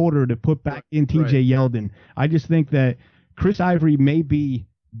third quarter to put back in TJ Yeldon. I just think that Chris Ivory may be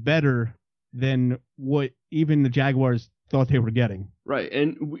better than what even the Jaguars thought they were getting. Right,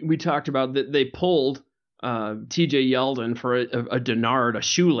 and we talked about that they pulled TJ Yeldon for a Denard, a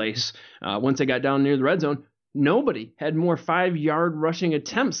shoelace, once they got down near the red zone. Nobody had more 5-yard rushing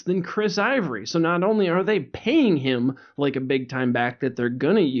attempts than Chris Ivory. So not only are they paying him like a big-time back that they're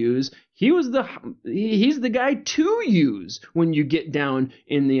going to use, he's the guy to use when you get down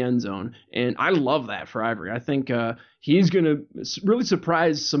in the end zone. And I love that for Ivory. I think he's going to really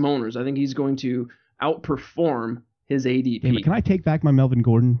surprise some owners. I think he's going to outperform his ADP. Damn, can I take back my Melvin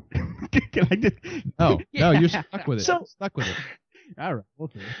Gordon? Can I just... No, you're stuck with it. Stuck with it. All right,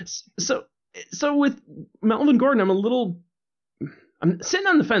 okay. So with Melvin Gordon, I'm a I'm sitting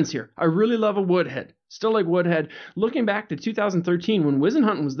on the fence here. I really love a Woodhead. Still like Woodhead. Looking back to 2013 when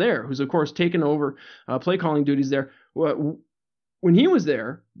Wisenhunt was there, who's of course taken over play calling duties there. When he was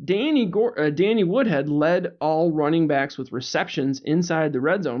there, Danny Woodhead led all running backs with receptions inside the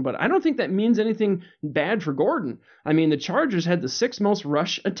red zone, but I don't think that means anything bad for Gordon. I mean, the Chargers had the 6th most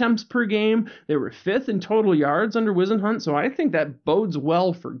rush attempts per game. They were 5th in total yards under Wisenhunt, so I think that bodes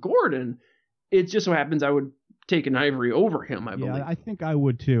well for Gordon. It just so happens I would take an Ivory over him, I believe. Yeah, I think I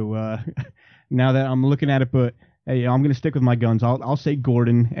would too. Now that I'm looking at it, but hey, I'm going to stick with my guns. I'll say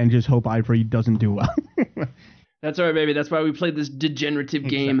Gordon and just hope Ivory doesn't do well. That's all right, baby. That's why we played this degenerative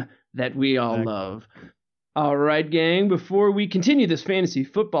game that we all love. All right, gang. Before we continue this fantasy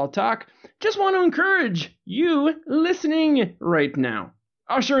football talk, just want to encourage you listening right now.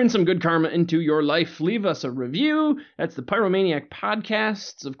 Usher in some good karma into your life. Leave us a review. That's the Pyromaniac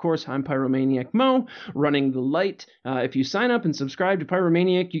Podcasts. Of course, I'm Pyromaniac Mo, running the light. If you sign up and subscribe to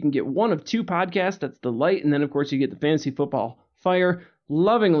Pyromaniac, you can get one of 2 podcasts. That's the light, and then, of course, you get the Fantasy Football Fire,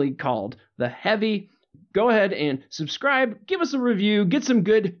 lovingly called the Heavy. Go ahead and subscribe, give us a review, get some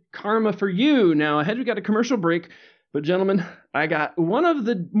good karma for you. Now, ahead we got a commercial break, but gentlemen, I got one of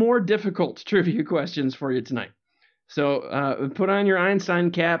the more difficult trivia questions for you tonight. So put on your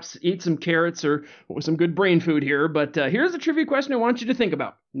Einstein caps, eat some carrots or some good brain food here, but here's the trivia question I want you to think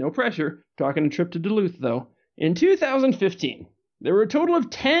about. No pressure, talking a trip to Duluth though. In 2015, there were a total of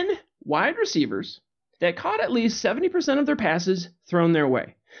 10 wide receivers that caught at least 70% of their passes thrown their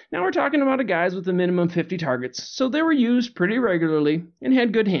way. Now we're talking about guys with a minimum 50 targets, so they were used pretty regularly and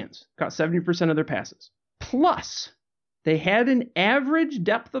had good hands, caught 70% of their passes. Plus, they had an average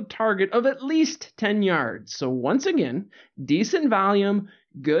depth of target of at least 10 yards. So once again, decent volume,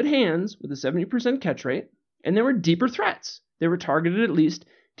 good hands with a 70% catch rate, and they were deeper threats. They were targeted at least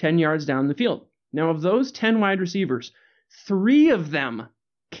 10 yards down the field. Now of those 10 wide receivers, 3 of them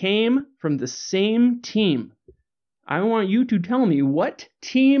came from the same team. I want you to tell me what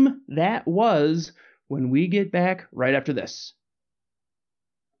team that was when we get back right after this.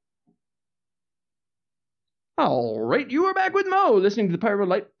 All right, you are back with Mo, listening to the Pyro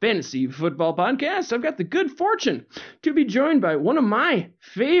Light Fantasy Football Podcast. I've got the good fortune to be joined by one of my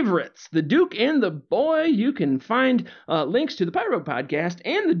favorites, the Duke and the Boy. You can find links to the Pyro Podcast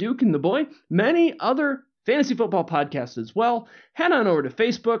and the Duke and the Boy, many other fantasy football podcasts as well. Head on over to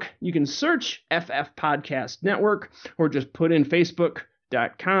Facebook. You can search FF Podcast Network or just put in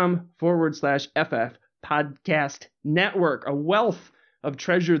facebook.com/FF Podcast Network. A wealth of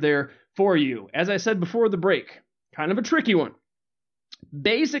treasure there for you. As I said before the break, kind of a tricky one.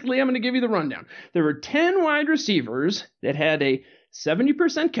 Basically, I'm going to give you the rundown. There were 10 wide receivers that had a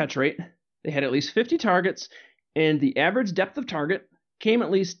 70% catch rate. They had at least 50 targets, and the average depth of target came at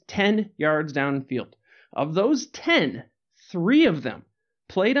least 10 yards downfield. Of those 10, 3 of them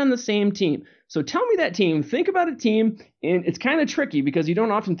played on the same team. So tell me that team. Think about a team, and it's kind of tricky because you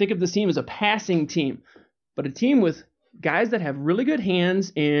don't often think of this team as a passing team, but a team with guys that have really good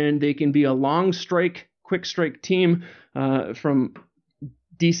hands, and they can be a long strike, quick strike team from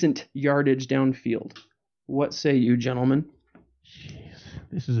decent yardage downfield. What say you, gentlemen? Jeez,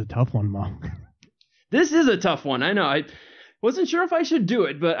 this is a tough one, Mo. This is a tough one. I know. I wasn't sure if I should do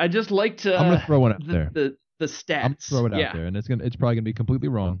it, but I just like to. I'm gonna throw one out there. The stats. I'm gonna throw it out there, and it's probably gonna be completely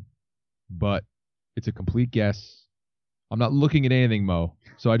wrong, but it's a complete guess. I'm not looking at anything, Mo.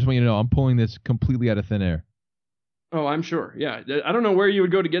 So I just want you to know I'm pulling this completely out of thin air. Oh, I'm sure. Yeah, I don't know where you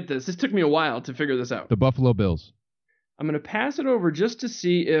would go to get this. This took me a while to figure this out. The Buffalo Bills. I'm gonna pass it over just to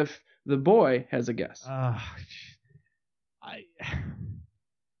see if the boy has a guess.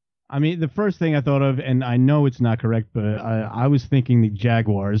 I mean, the first thing I thought of, and I know it's not correct, but I was thinking the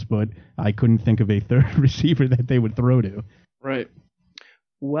Jaguars, but I couldn't think of a third receiver that they would throw to. Right.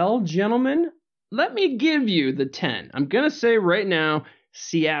 Well, gentlemen, let me give you the 10. I'm going to say right now,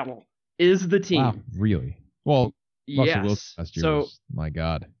 Seattle is the team. Wow, really? Well, Russell yes. Wilson last year was, my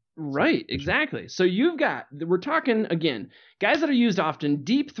God. Right, exactly. So we're talking, again, guys that are used often,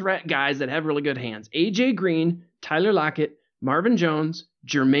 deep threat guys that have really good hands. A.J. Green, Tyler Lockett, Marvin Jones,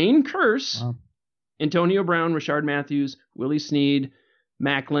 Jermaine Kearse, Antonio Brown, Rashard Matthews, Willie Snead,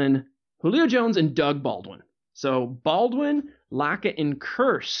 Macklin, Julio Jones, and Doug Baldwin. So Baldwin, Lockett, and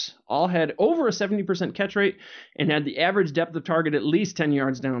Kearse all had over a 70% catch rate and had the average depth of target at least 10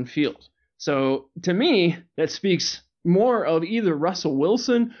 yards downfield. So to me, that speaks more of either Russell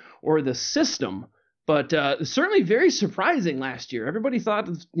Wilson or the system, but certainly very surprising last year. Everybody thought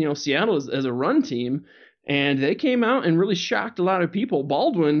of, Seattle as a run team, and they came out and really shocked a lot of people.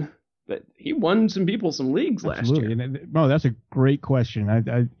 Baldwin, but he won some people some leagues last year. Absolutely. No, that's a great question.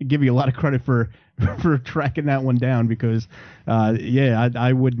 I give you a lot of credit for tracking that one down because,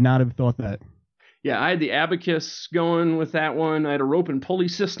 I would not have thought that. Yeah, I had the abacus going with that one. I had a rope and pulley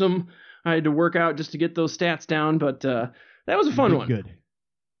system I had to work out just to get those stats down, but that was a fun one. Good.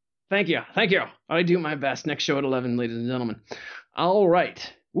 Thank you. I do my best. Next show at 11, ladies and gentlemen. All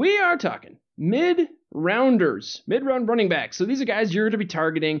right. We are talking mid-rounders, mid-round running backs. So these are guys you're to be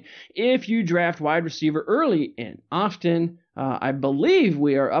targeting if you draft wide receiver early and often. I believe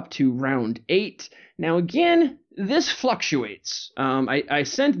we are up to round 8. Now, again, this fluctuates. I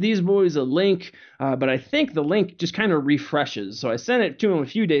sent these boys a link, but I think the link just kind of refreshes. So I sent it to them a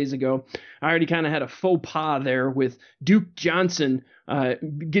few days ago. I already kind of had a faux pas there with Duke Johnson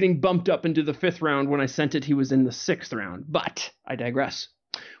getting bumped up into the 5th round. When I sent it, he was in the 6th round. But I digress.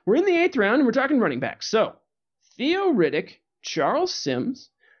 We're in the 8th round, and we're talking running backs. So Theo Riddick, Charles Sims,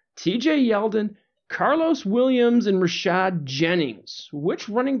 TJ Yeldon, Carlos Williams, and Rashad Jennings. Which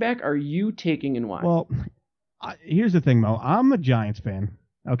running back are you taking and why? Well, here's the thing, Mo. I'm a Giants fan.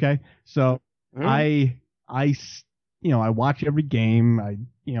 Okay, so I watch every game. I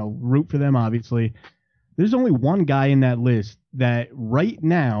root for them. Obviously, there's only one guy in that list that right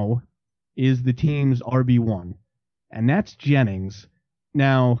now is the team's RB1, and that's Jennings.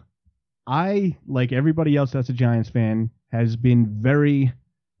 Now, I, like everybody else that's a Giants fan, has been very,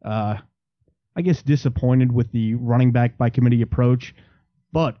 disappointed with the running back by committee approach.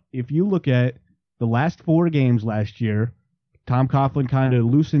 But if you look at the last 4 games last year, Tom Coughlin kind of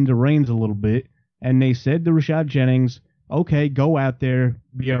loosened the reins a little bit, and they said to Rashad Jennings, okay, go out there,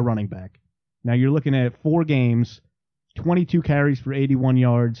 be a running back. Now you're looking at 4 games, 22 carries for 81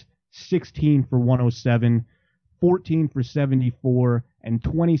 yards, 16 for 107, 14 for 74, and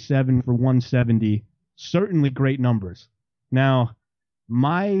 27 for 170. Certainly great numbers. Now,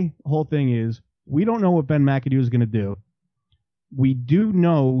 my whole thing is, we don't know what Ben McAdoo is going to do. We do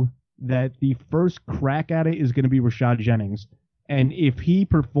know that the first crack at it is going to be Rashad Jennings. And if he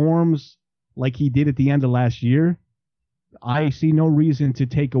performs like he did at the end of last year, I see no reason to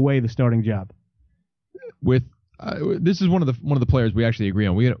take away the starting job. With this is one of the players we actually agree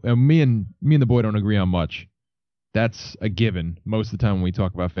on. Me and the boy don't agree on much. That's a given most of the time when we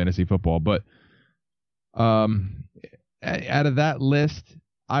talk about fantasy football. But out of that list,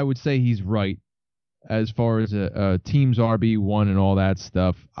 I would say he's right as far as a team's RB1 and all that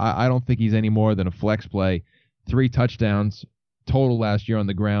stuff. I don't think he's any more than a flex play. 3 touchdowns total last year on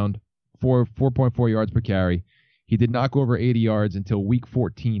the ground, 4.4 yards per carry. He did not go over 80 yards until week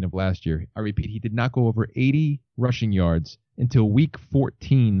 14 of last year. I repeat, he did not go over 80 rushing yards until week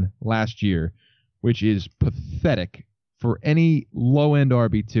 14 last year, which is pathetic for any low-end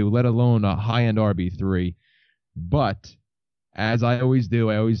RB2, let alone a high-end RB3. But as I always do,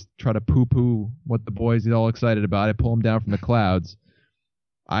 I always try to poo-poo what the boys get all excited about. I pull them down from the clouds.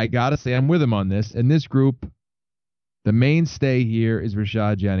 I got to say I'm with him on this. In this group, the mainstay here is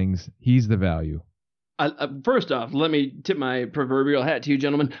Rashad Jennings. He's the value. First off, let me tip my proverbial hat to you,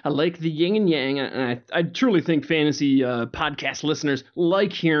 gentlemen. I like the yin and yang, and I truly think fantasy podcast listeners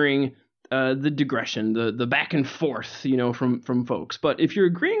like hearing the digression, the back and forth, from folks. But if you're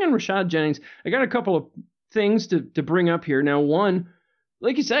agreeing on Rashad Jennings, I got a couple of things to bring up here. Now, one,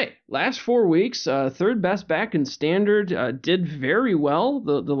 like you say, last 4 weeks, 3rd best back in standard, did very well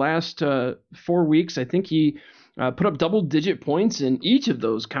the last 4 weeks. I think he put up double-digit points in each of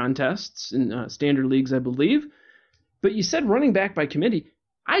those contests in standard leagues, I believe. But you said running back by committee.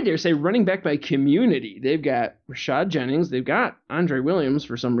 I dare say running back by community. They've got Rashad Jennings. They've got Andre Williams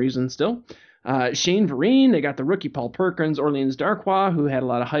for some reason still. Shane Vereen. They got the rookie Paul Perkins, Orleans Darkwa, who had a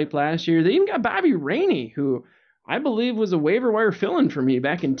lot of hype last year. They even got Bobby Rainey, who I believe was a waiver wire fill-in for me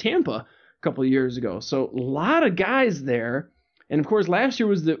back in Tampa a couple of years ago. So a lot of guys there. And, of course, last year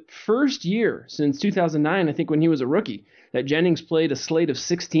was the first year since 2009, I think, when he was a rookie, that Jennings played a slate of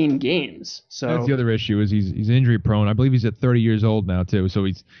 16 games. So that's the other issue is he's injury prone. I believe he's at 30 years old now, too, so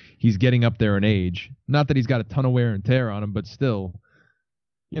he's getting up there in age. Not that he's got a ton of wear and tear on him, but still,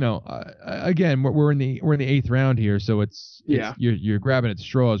 again, we're in the 8th round here, so it's you're grabbing at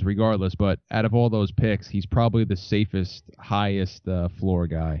straws regardless. But out of all those picks, he's probably the safest, highest floor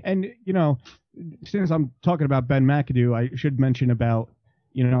guy. And since I'm talking about Ben McAdoo, I should mention about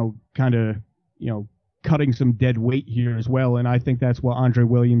cutting some dead weight here as well. And I think that's what Andre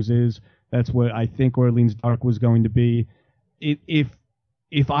Williams is. That's what I think Orleans Dark was going to be.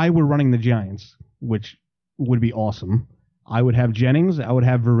 If I were running the Giants, which would be awesome, I would have Jennings, I would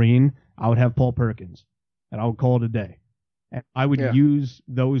have Vereen, I would have Paul Perkins, and I would call it a day. And I would use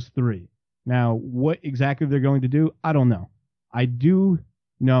those 3. Now, what exactly they're going to do, I don't know. I do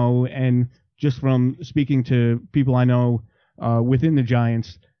No, and just from speaking to people I know within the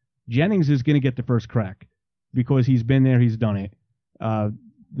Giants, Jennings is going to get the first crack because he's been there, he's done it.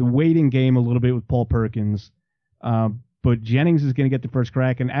 The waiting game a little bit with Paul Perkins, but Jennings is going to get the first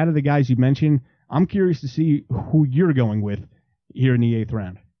crack. And out of the guys you mentioned, I'm curious to see who you're going with here in the 8th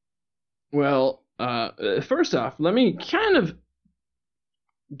round. Well, first off, let me kind of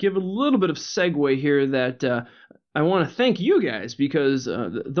give a little bit of segue here that I want to thank you guys because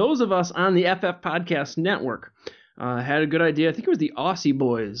those of us on the FF Podcast Network had a good idea. I think it was the Aussie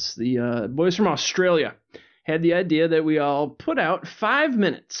boys, the boys from Australia, had the idea that we all put out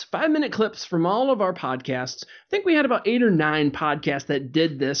 5-minute clips from all of our podcasts. I think we had about 8 or 9 podcasts that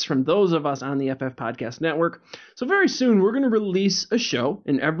did this from those of us on the FF Podcast Network. So very soon we're going to release a show,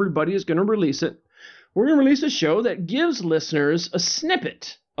 and everybody is going to release it. We're going to release a show that gives listeners a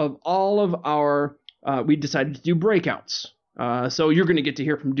snippet of all of our, we decided to do breakouts. So you're going to get to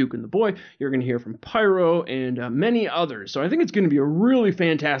hear from Duke and the Boy. You're going to hear from Pyro and many others. So I think it's going to be a really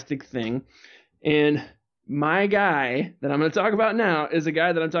fantastic thing. And my guy that I'm going to talk about now is a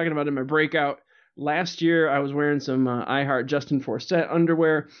guy that I'm talking about in my breakout. Last year, I was wearing some I Heart Justin Forsett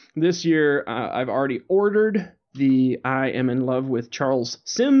underwear. This year, I've already ordered the I Am in Love with Charles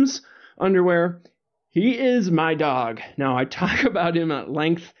Sims underwear. He is my dog. Now, I talk about him at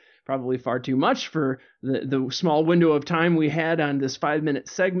length, probably far too much for the small window of time we had on this 5-minute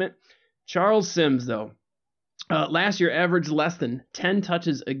segment. Charles Sims, though, last year averaged less than 10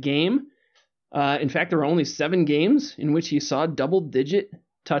 touches a game. In fact, there were only 7 games in which he saw double-digit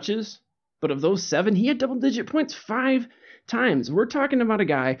touches. But of those 7, he had double-digit points 5 times. We're talking about a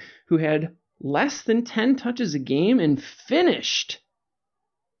guy who had less than 10 touches a game and finished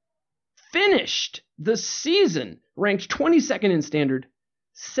the season ranked 22nd in standard,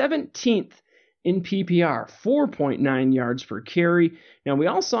 17th in PPR, 4.9 yards per carry. Now, we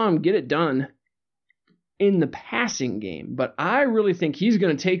all saw him get it done in the passing game, but I really think he's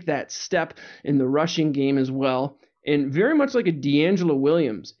going to take that step in the rushing game as well. And very much like a D'Angelo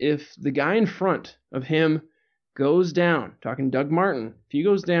Williams, if the guy in front of him goes down, talking Doug Martin, if he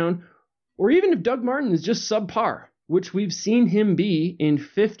goes down, or even if Doug Martin is just subpar, which we've seen him be in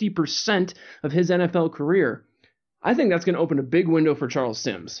 50% of his NFL career, I think that's going to open a big window for Charles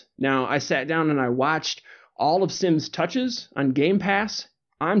Sims. Now, I sat down and I watched all of Sims' touches on Game Pass.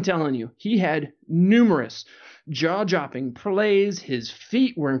 I'm telling you, he had numerous jaw-dropping plays. His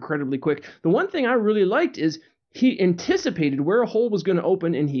feet were incredibly quick. The one thing I really liked is he anticipated where a hole was going to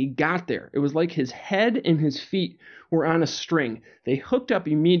open, and he got there. It was like his head and his feet were on a string. They hooked up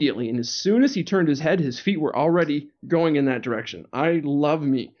immediately, and as soon as he turned his head, his feet were already going in that direction. I love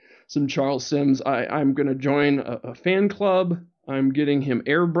me some Charles Sims. I'm going to join a fan club. I'm getting him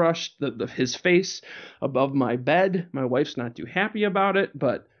airbrushed, his face above my bed. My wife's not too happy about it,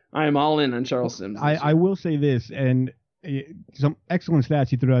 but I am all in on Charles Sims. I will say this, and some excellent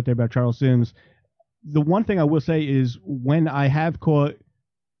stats you threw out there about Charles Sims. The one thing I will say is when I have caught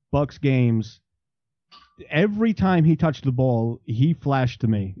Bucks games, every time he touched the ball, he flashed to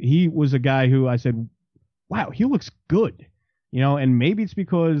me. He was a guy who I said, wow, he looks good. And maybe it's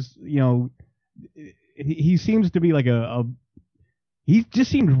because, he seems to be like he just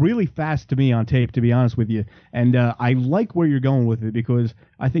seemed really fast to me on tape, to be honest with you. And I like where you're going with it because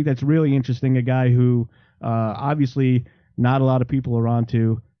I think that's really interesting. A guy who obviously not a lot of people are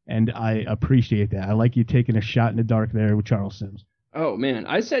onto, and I appreciate that. I like you taking a shot in the dark there with Charles Sims. Oh, man.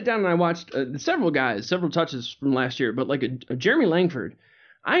 I sat down and I watched several touches from last year, but like a Jeremy Langford,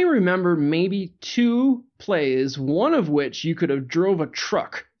 I remember maybe 2 plays, one of which you could have drove a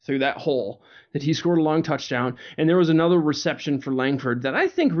truck through that hole, that he scored a long touchdown, and there was another reception for Langford that I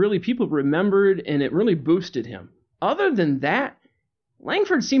think really people remembered, and it really boosted him. Other than that,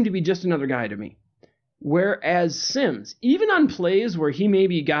 Langford seemed to be just another guy to me. Whereas Sims, even on plays where he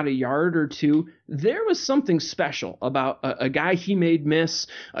maybe got a yard or 2, there was something special about a guy he made miss,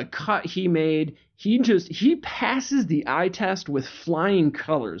 a cut he made. He passes the eye test with flying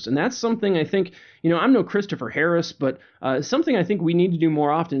colors. And that's something I think, I'm no Christopher Harris, but something I think we need to do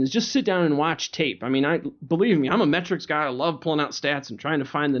more often is just sit down and watch tape. I mean, believe me, I'm a metrics guy. I love pulling out stats and trying to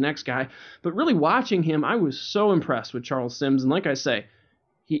find the next guy. But really watching him, I was so impressed with Charles Sims. And like I say,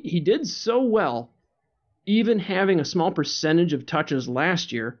 he did so well. Even having a small percentage of touches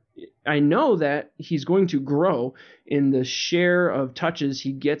last year, I know that he's going to grow in the share of touches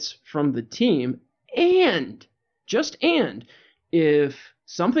he gets from the team. And if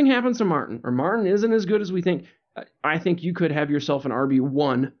something happens to Martin, or Martin isn't as good as we think, I think you could have yourself an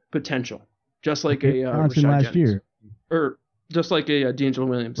RB1 potential, just like a Johnson Rashad last Jennings. year, or just like a D'Angelo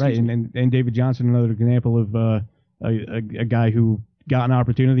Williams. Right? And David Johnson, another example of a guy who got an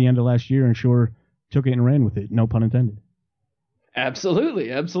opportunity at the end of last year and sure took it and ran with it. No pun intended. Absolutely.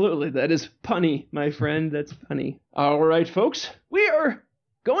 That is punny, my friend. That's punny. All right, folks. We are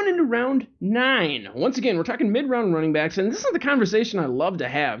going into round 9. Once again, we're talking mid-round running backs, and this is the conversation I love to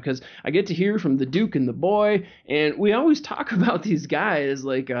have because I get to hear from the Duke and the boy, and we always talk about these guys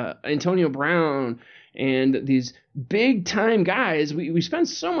like Antonio Brown and these big-time guys. We spend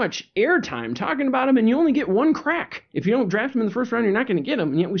so much airtime talking about them, and you only get one crack. If you don't draft them in the first round, you're not going to get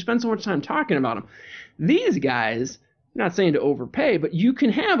them, and yet we spend so much time talking about them. These guys... not saying to overpay, but you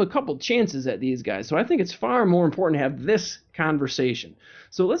can have a couple chances at these guys. So I think it's far more important to have this conversation.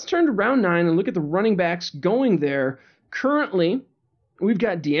 So let's turn to round 9 and look at the running backs going there. Currently, we've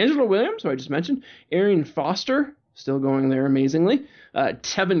got D'Angelo Williams, who I just mentioned, Arian Foster, still going there amazingly,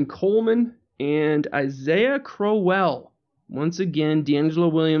 Tevin Coleman, and Isaiah Crowell. Once again, D'Angelo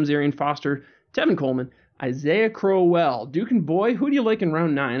Williams, Arian Foster, Tevin Coleman, Isaiah Crowell. Duke and Boy, who do you like in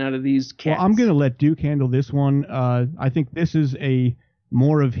round 9 out of these cats? Well, I'm going to let Duke handle this one. I think this is a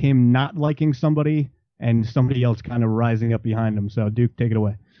more of him not liking somebody and somebody else kind of rising up behind him. So, Duke, take it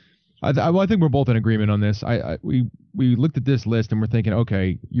away. I think we're both in agreement on this. We looked at this list and we're thinking,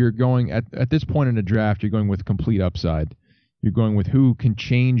 okay, you're going at this point in the draft, you're going with complete upside. You're going with who can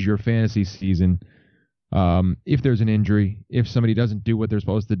change your fantasy season if there's an injury, if somebody doesn't do what they're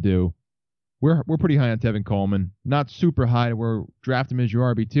supposed to do. We're pretty high on Tevin Coleman. Not super high. We're draft him as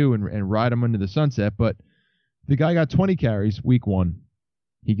your RB2 and ride him into the sunset. But the guy got 20 carries week 1.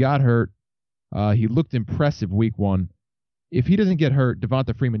 He got hurt. He looked impressive week 1. If he doesn't get hurt,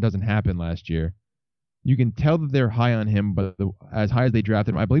 Devonta Freeman doesn't happen last year. You can tell that they're high on him, but as high as they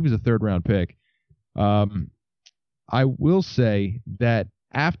drafted him, I believe he's a 3rd-round pick. I will say that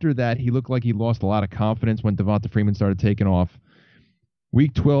after that, he looked like he lost a lot of confidence when Devonta Freeman started taking off.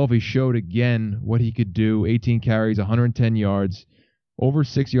 Week 12, he showed again what he could do. 18 carries, 110 yards, over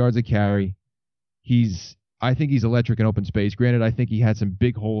 6 yards a carry. I think he's electric in open space. Granted, I think he had some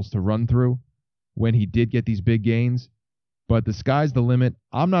big holes to run through when he did get these big gains. But the sky's the limit.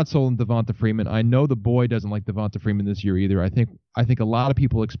 I'm not sold on Devonta Freeman. I know the boy doesn't like Devonta Freeman this year either. I think a lot of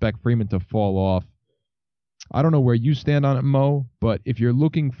people expect Freeman to fall off. I don't know where you stand on it, Mo, but if you're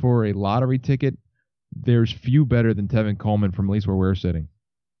looking for a lottery ticket, there's few better than Tevin Coleman from at least where we're sitting.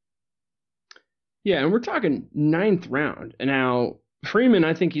 Yeah, and we're talking 9th round. And now, Freeman,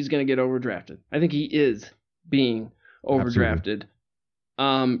 I think he's going to get overdrafted. I think he is being overdrafted.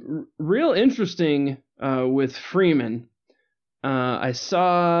 Real interesting with Freeman. I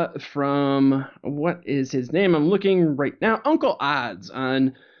saw from, what is his name? I'm looking right now. Uncle Odds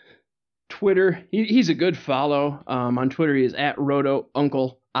on Twitter. He's a good follow. On Twitter, he is at Roto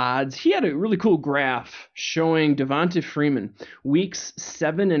Uncle Odds. He had a really cool graph showing Devonta Freeman weeks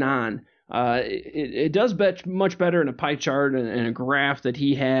 7 and on. It does much better in a pie chart and a graph that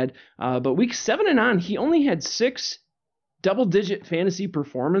he had. But week 7 and on, he only had 6 double-digit fantasy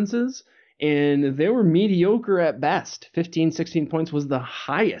performances, and they were mediocre at best. 15, 16 points was the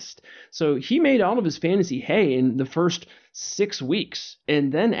highest. So he made all of his fantasy hay in the first 6 weeks.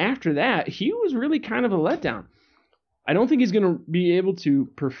 And then after that, he was really kind of a letdown. I don't think he's going to be able to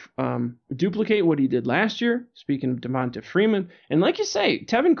duplicate what he did last year, speaking of Devonta Freeman. And like you say,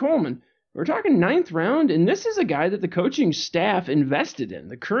 Tevin Coleman, we're talking 9th round, and this is a guy that the coaching staff invested in.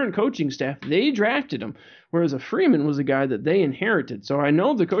 The current coaching staff, they drafted him, whereas a Freeman was a guy that they inherited. So I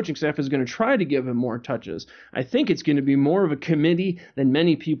know the coaching staff is going to try to give him more touches. I think it's going to be more of a committee than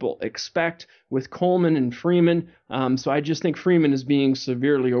many people expect with Coleman and Freeman. So I just think Freeman is being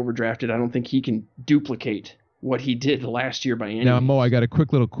severely overdrafted. I don't think he can duplicate what he did last year by any Now, means. Mo, I got a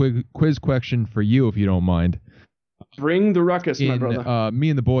quick little quiz question for you, if you don't mind. Bring the ruckus, my brother. Me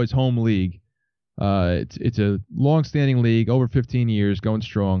and the boys' home league. It's a long-standing league, over 15 years, going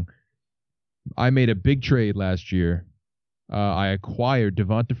strong. I made a big trade last year. I acquired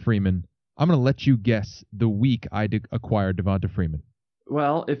Devonta Freeman. I'm going to let you guess the week I acquired Devonta Freeman.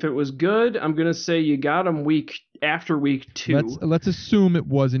 Well, if it was good, I'm going to say you got him after week 2. Let's assume it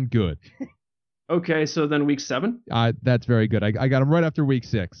wasn't good. Okay, so then week 7? That's very good. I got him right after week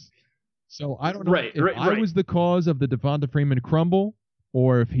 6. So I don't know if I was the cause of the Devonta Freeman crumble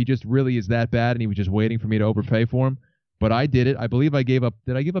or if he just really is that bad and he was just waiting for me to overpay for him. But I did it. I believe I gave up.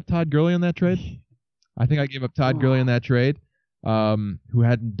 Did I give up Todd Gurley on that trade? I think I gave up Todd Gurley on that trade, who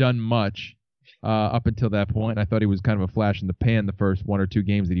hadn't done much up until that point. I thought he was kind of a flash in the pan the first 1 or 2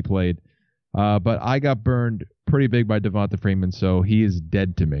 games that he played. But I got burned pretty big by Devonta Freeman, so he is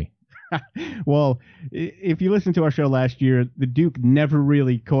dead to me. Well, if you listened to our show last year, the Duke never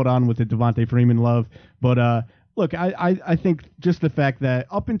really caught on with the Devonta Freeman love. But look, I think just the fact that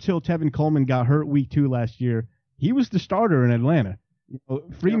up until Tevin Coleman got hurt week 2 last year, he was the starter in Atlanta.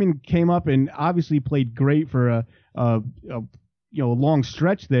 Freeman came up and obviously played great for a long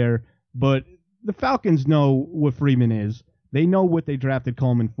stretch there, but the Falcons know what Freeman is. They know what they drafted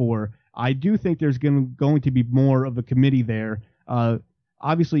Coleman for. I do think there's going to be more of a committee there.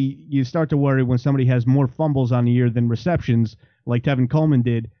 Obviously, you start to worry when somebody has more fumbles on the year than receptions, like Tevin Coleman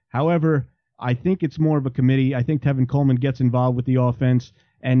did. However, I think it's more of a committee. I think Tevin Coleman gets involved with the offense.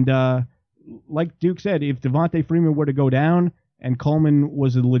 And like Duke said, if Devontae Freeman were to go down and Coleman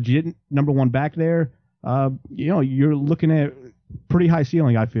was a legit number one back there, you're looking at pretty high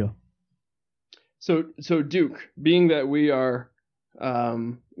ceiling, I feel. So Duke, being that we are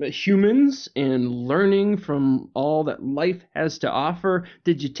humans and learning from all that life has to offer,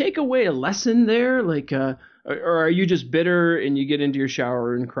 did you take away a lesson there? Like, or are you just bitter and you get into your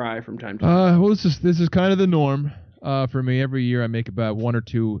shower and cry from time to time? Well, this is kind of the norm for me. Every year I make about one or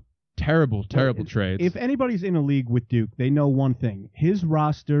two terrible trades. If anybody's in a league with Duke, they know one thing: his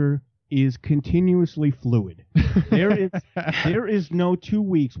roster is continuously fluid. There is no 2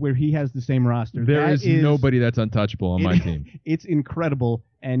 weeks where he has the same roster. There is nobody that's untouchable on my team. It's incredible,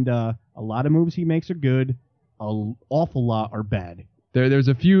 and a lot of moves he makes are good. An awful lot are bad. There's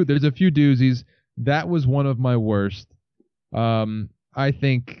a few doozies. That was one of my worst. I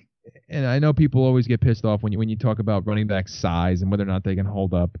think, and I know people always get pissed off when you talk about running back size and whether or not they can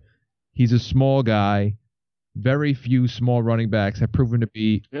hold up. He's a small guy. Very few small running backs have proven to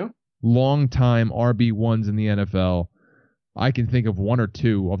be long-time RB1s in the NFL. I can think of one or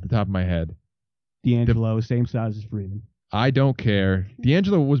two off the top of my head. D'Angelo, same size as Freeman. I don't care.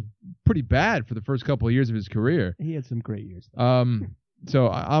 D'Angelo was pretty bad for the first couple of years of his career. He had some great years. So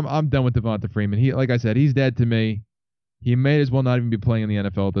I'm done with Devonta Freeman. He, like I said, he's dead to me. He may as well not even be playing in the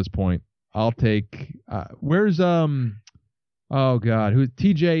NFL at this point. I'll take. Where's Oh God, who's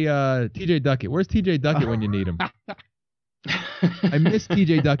TJ Duckett? Where's TJ Duckett when you need him? I miss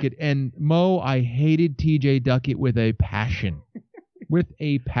TJ Duckett, and Mo, I hated TJ Duckett with a passion.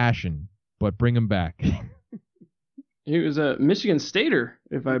 But bring him back. He was a Michigan Stater,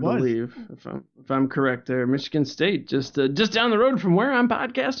 if I'm correct there. Michigan State, just down the road from where I'm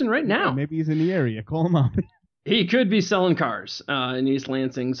podcasting right now. Yeah, maybe he's in the area. Call him up. He could be selling cars in East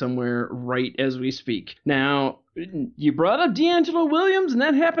Lansing somewhere right as we speak. Now, you brought up D'Angelo Williams, and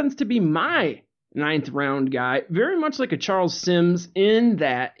that happens to be my 9th round guy. Very much like a Charles Sims in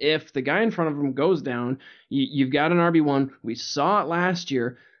that if the guy in front of him goes down, you've got an RB1. We saw it last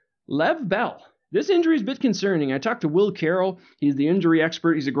year. Lev Bell. This injury is a bit concerning. I talked to Will Carroll. He's the injury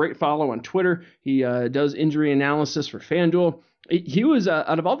expert. He's a great follow on Twitter. He does injury analysis for FanDuel. He was,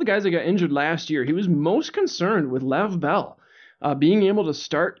 out of all the guys that got injured last year, he was most concerned with Lev Bell being able to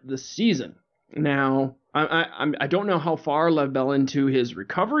start the season. Now, I don't know how far Lev Bell into his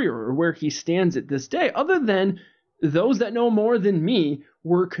recovery or where he stands at this day, other than those that know more than me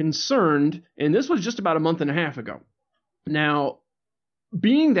were concerned, and this was just about a month and a half ago. Now,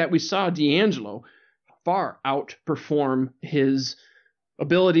 being that we saw D'Angelo far outperform his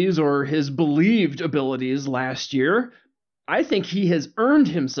abilities or his believed abilities last year, I think he has earned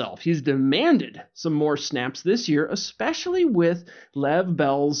himself. He's demanded some more snaps this year, especially with Lev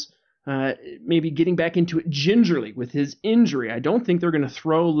Bell's maybe getting back into it gingerly with his injury. I don't think they're going to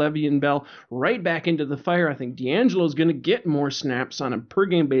throw Le'Veon Bell right back into the fire. I think D'Angelo's going to get more snaps on a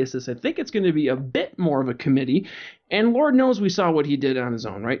per-game basis. I think it's going to be a bit more of a committee. And Lord knows we saw what he did on his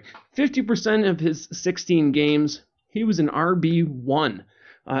own, right? 50% of his 16 games, he was an RB1.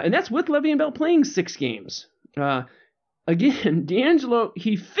 And that's with Le'Veon Bell playing 6 games. Again, D'Angelo,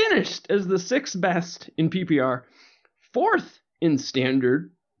 he finished as the 6th best in PPR, 4th in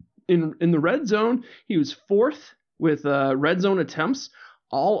standard. In the red zone, he was 4th with red zone attempts.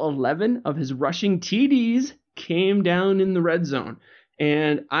 All 11 of his rushing TDs came down in the red zone.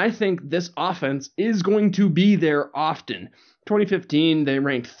 And I think this offense is going to be there often. 2015, they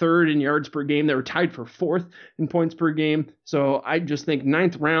ranked 3rd in yards per game. They were tied for 4th in points per game. So I just think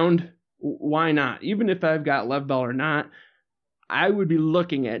 9th round, why not? Even if I've got Lev Bell or not, I would be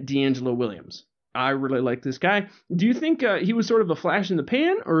looking at D'Angelo Williams. I really like this guy. Do you think he was sort of a flash in the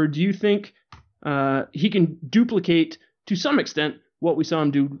pan, or do you think he can duplicate to some extent what we saw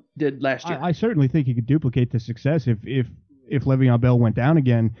him did last year? I certainly think he could duplicate the success if Le'Veon Bell went down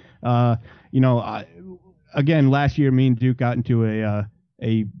again. Again, last year, me and Duke got into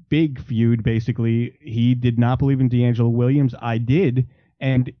a big feud. Basically, he did not believe in D'Angelo Williams. I did,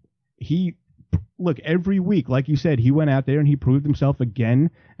 and look, every week, like you said, he went out there and he proved himself again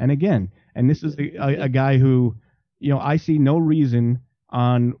and again. And this is a guy who, I see no reason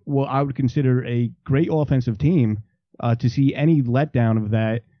on what I would consider a great offensive team to see any letdown of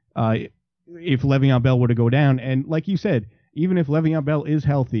that if Le'Veon Bell were to go down. And like you said, even if Le'Veon Bell is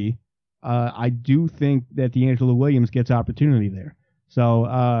healthy, I do think that D'Angelo Williams gets opportunity there. So,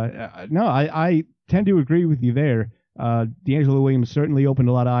 no, I tend to agree with you there. D'Angelo Williams certainly opened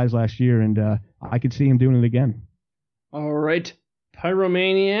a lot of eyes last year, and I could see him doing it again. All right,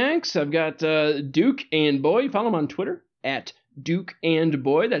 Pyromaniacs. I've got Duke and Boy. Follow him on Twitter at Duke and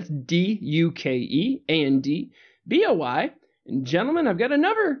Boy. That's DUKEANDBOY. And gentlemen, I've got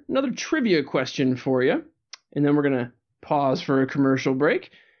another trivia question for you, and then we're going to pause for a commercial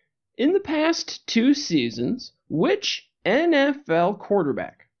break. In the past 2 seasons, which NFL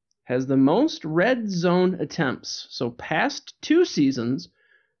quarterback has the most red zone attempts? So past 2 seasons,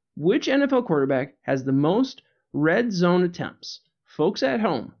 which NFL quarterback has the most red zone attempts? Folks at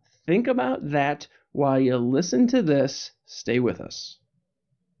home, think about that while you listen to this. Stay with us.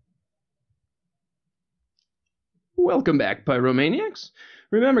 Welcome back, Pyromaniacs.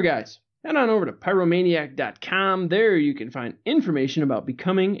 Remember, guys, head on over to pyromaniac.com. There you can find information about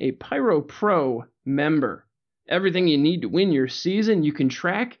becoming a Pyro Pro member. Everything you need to win your season. You can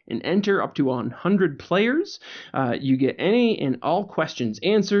track and enter up to 100 players. You get any and all questions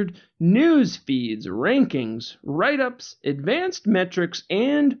answered, news feeds, rankings, write-ups, advanced metrics,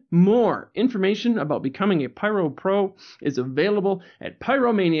 and more. Information about becoming a Pyro Pro is available at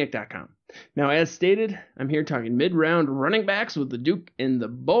pyromaniac.com. Now, as stated, I'm here talking mid-round running backs with the Duke and the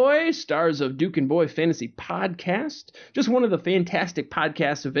Boy, stars of Duke and Boy Fantasy Podcast. Just one of the fantastic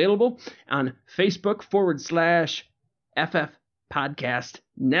podcasts available on Facebook /FF Podcast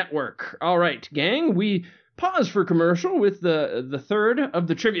Network. All right, gang, we pause for commercial with the third of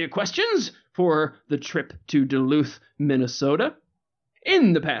the trivia questions for the trip to Duluth, Minnesota.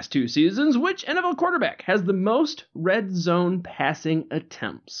 In the past 2 seasons, which NFL quarterback has the most red zone passing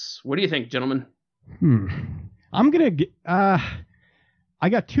attempts? What do you think, gentlemen? I'm going to I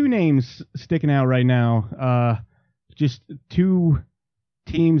got 2 names sticking out right now. Just 2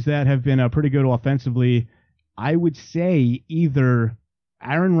 teams that have been pretty good offensively. I would say either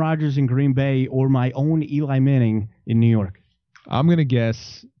Aaron Rodgers in Green Bay or my own Eli Manning in New York. I'm going to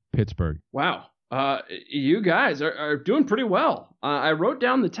guess Pittsburgh. Wow. You guys are doing pretty well. I wrote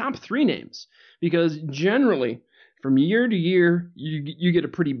down the top 3 names because generally from year to year, you get a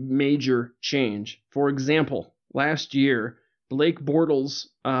pretty major change. For example, last year, Blake Bortles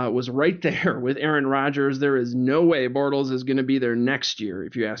was right there with Aaron Rodgers. There is no way Bortles is going to be there next year,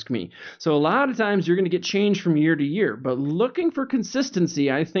 if you ask me. So a lot of times you're going to get change from year to year, but looking for consistency,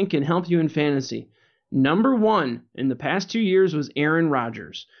 I think, can help you in fantasy. Number 1 in the past 2 years was Aaron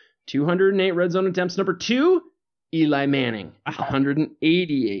Rodgers. 208 red zone attempts. Number 2, Eli Manning,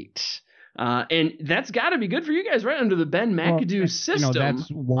 188. And that's got to be good for you guys, right? Under the Ben McAdoo system. That's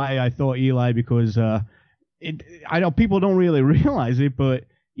why I thought Eli, because I know people don't really realize it, but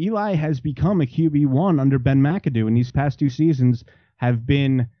Eli has become a QB1 under Ben McAdoo, and these past 2 seasons have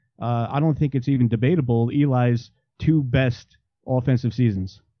been, I don't think it's even debatable, Eli's 2 best offensive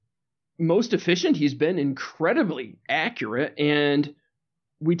seasons. Most efficient. He's been incredibly accurate, and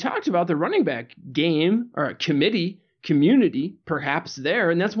we talked about the running back game or community perhaps there,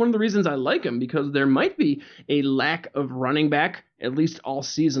 and that's one of the reasons I like him, because there might be a lack of running back at least all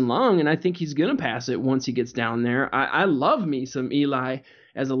season long, and I think he's going to pass it once he gets down there. I love me some Eli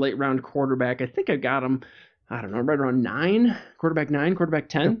as a late round quarterback. I think I got him, I don't know, right around 9, quarterback 9, quarterback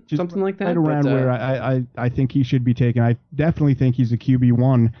 10, something like that. Right around where I think he should be taken. I definitely think he's a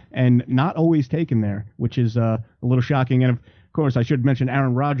QB1 and not always taken there, which is a little shocking. And of course, I should mention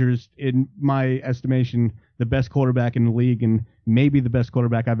Aaron Rodgers, in my estimation, the best quarterback in the league and maybe the best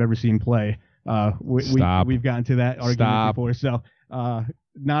quarterback I've ever seen play. We've gotten to that argument before, so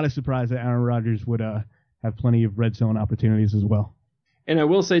not a surprise that Aaron Rodgers would have plenty of red zone opportunities as well. And I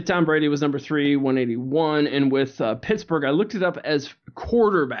will say Tom Brady was number 3, 181. And with Pittsburgh, I looked it up as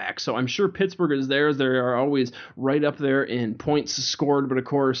quarterback, so I'm sure Pittsburgh is there. They are always right up there in points scored, but of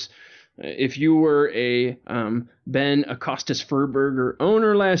course, if you were a Ben Akostas-Furberger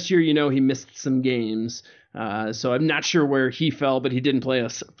owner last year, you know he missed some games. So I'm not sure where he fell, but he didn't play a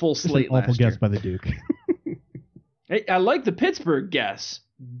full slate last year. Awful guess by the Duke. Hey, I like the Pittsburgh guess,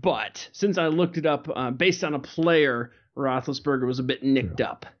 but since I looked it up based on a player, Roethlisberger was a bit nicked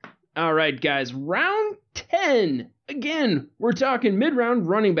up. All right, guys, round 10. Again, we're talking mid-round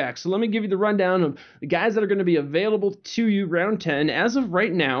running backs. So let me give you the rundown of the guys that are going to be available to you round 10. As of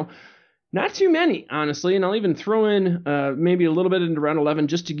right now, not too many, honestly, and I'll even throw in maybe a little bit into round 11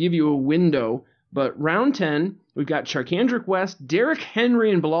 just to give you a window. But round 10, we've got Charkandrick West, Derrick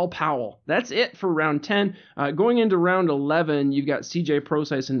Henry, and Bilal Powell. That's it for round 10. Going into round 11, you've got CJ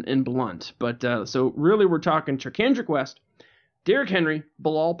Prosise and Blunt. But so really we're talking Charkandrick West, Derrick Henry,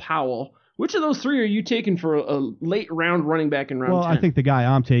 Bilal Powell, Which of those three are you taking for a late round running back in round 10? Well, I think the guy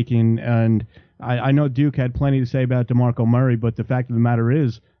I'm taking, and I know Duke had plenty to say about DeMarco Murray, but the fact of the matter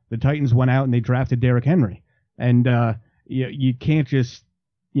is the Titans went out and they drafted Derrick Henry. And you can't just,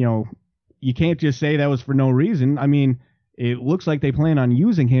 you can't just say that was for no reason. I mean, it looks like they plan on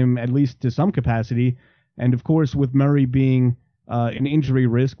using him at least to some capacity. And, of course, with Murray being an injury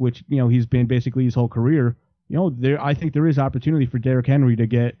risk, which, he's been basically his whole career, I think there is opportunity for Derrick Henry to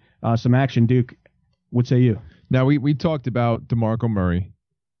get some action. Duke, what say you? Now, we talked about DeMarco Murray,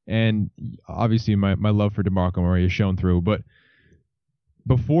 and obviously my love for DeMarco Murray is shown through, but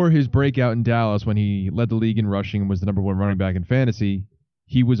before his breakout in Dallas when he led the league in rushing and was the number one running back in fantasy,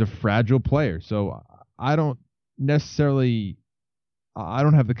 he was a fragile player. So I don't have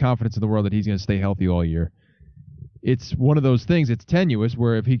the confidence in the world that he's going to stay healthy all year. It's one of those things, it's tenuous,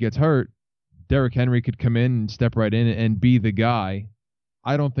 where if he gets hurt, Derrick Henry could come in and step right in and be the guy.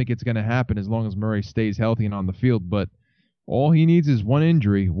 I don't think it's going to happen as long as Murray stays healthy and on the field, but all he needs is one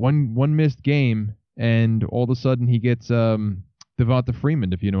injury, one missed game, and all of a sudden he gets Devonta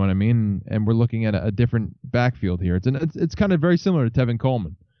Freeman, if you know what I mean, and we're looking at a different backfield here. It's kind of very similar to Tevin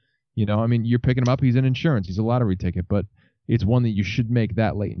Coleman. You're picking him up, he's an insurance, he's a lottery ticket, but it's one that you should make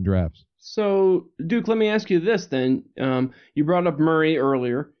that late in drafts. So, Duke, let me ask you this then. You brought up Murray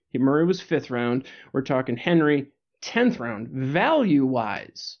earlier. Murray was 5th round. We're talking Henry, 10th round.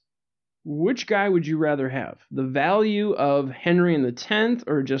 Value-wise, which guy would you rather have? The value of Henry in the 10th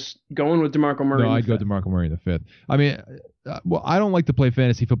or just going with DeMarco Murray? No, I'd go DeMarco Murray in the 5th. I mean, I don't like to play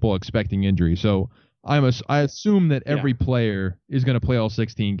fantasy football expecting injury, so I assume that every player is going to play all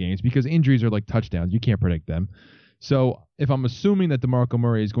 16 games because injuries are like touchdowns. You can't predict them. So if I'm assuming that DeMarco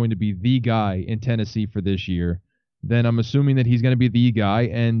Murray is going to be the guy in Tennessee for this year, then I'm assuming that he's going to be the guy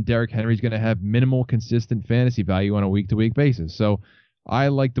and Derrick Henry's going to have minimal consistent fantasy value on a week-to-week basis. So I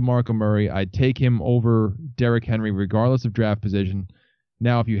like DeMarco Murray. I'd take him over Derrick Henry regardless of draft position.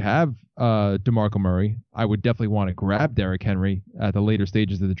 Now, if you have DeMarco Murray, I would definitely want to grab Derrick Henry at the later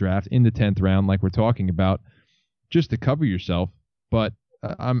stages of the draft in the 10th round like we're talking about just to cover yourself. But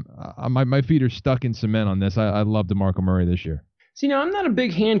my feet are stuck in cement on this. I love DeMarco Murray this year. See, now, I'm not a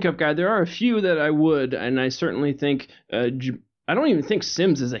big handcuff guy. There are a few that I would, and I certainly think I don't even think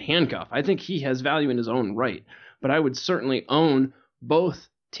Sims is a handcuff. I think he has value in his own right. But I would certainly own both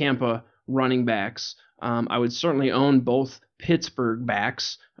Tampa running backs. I would certainly own both Pittsburgh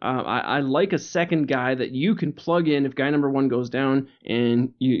backs. I like a second guy that you can plug in if guy number 1 goes down,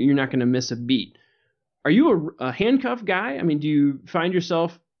 and you're not going to miss a beat. Are you a handcuff guy? I mean, do you find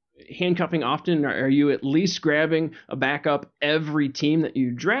yourself handcuffing often? Are you at least grabbing a backup every team that you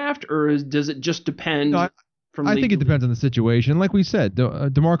draft, or does it just depend? No, I think it depends on the situation. Like we said,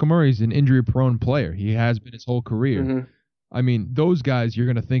 DeMarco Murray's an injury-prone player. He has been his whole career. Mm-hmm. I mean, those guys, you're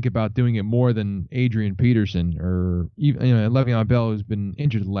going to think about doing it more than Adrian Peterson or even Le'Veon Bell, who's been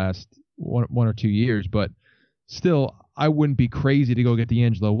injured the last one or 2 years. But still, I wouldn't be crazy to go get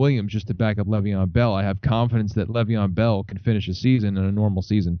D'Angelo Williams just to back up Le'Veon Bell. I have confidence that Le'Veon Bell can finish a season in a normal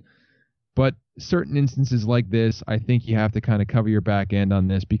season. But certain instances like this, I think you have to kind of cover your back end on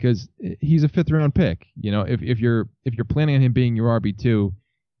this because he's a 5th-round pick. If you're planning on him being your RB2,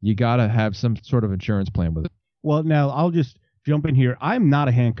 you got to have some sort of insurance plan with it. Well, now I'll just jump in here. I'm not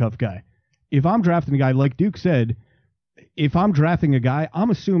a handcuff guy. If I'm drafting a guy, like Duke said, if I'm drafting a guy,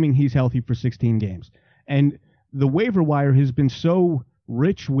 I'm assuming he's healthy for 16 games. And the waiver wire has been so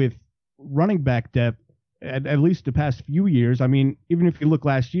rich with running back depth, at least the past few years. I mean, even if you look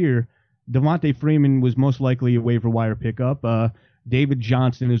last year, Devonta Freeman was most likely a waiver wire pickup. David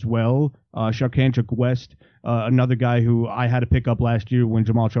Johnson as well. Sharkandrick West, another guy who I had to pick up last year when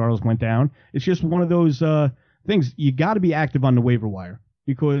Jamal Charles went down. It's just one of those things. You got to be active on the waiver wire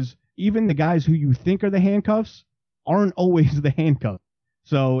because even the guys who you think are the handcuffs aren't always the handcuffs.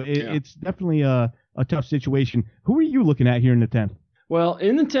 So it's definitely a tough situation. Who are you looking at here in the 10th? Well,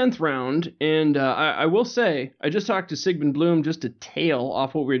 in the 10th round, and I will say, I just talked to Sigmund Bloom just to tail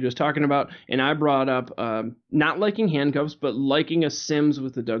off what we were just talking about, and I brought up not liking handcuffs, but liking a Sims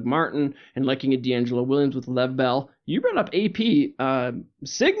with the Doug Martin and liking a D'Angelo Williams with Lev Bell. You brought up AP.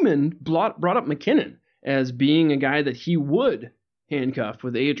 Sigmund brought up McKinnon as being a guy that he would handcuff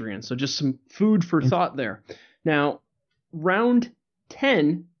with Adrian, so just some food for thought there. Now, round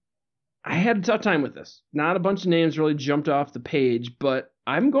 10, I had a tough time with this. Not a bunch of names really jumped off the page, but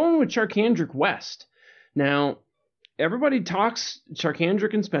I'm going with Sharkandrick West. Now, everybody talks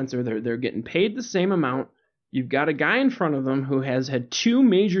Sharkandrick and Spencer. They're getting paid the same amount. You've got a guy in front of them who has had 2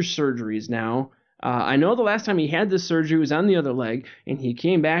 major surgeries now. I know the last time he had this surgery was on the other leg, and he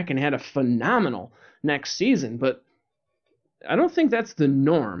came back and had a phenomenal next season. But I don't think that's the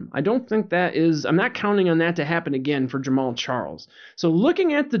norm. I don't think that is. I'm not counting on that to happen again for Jamal Charles. So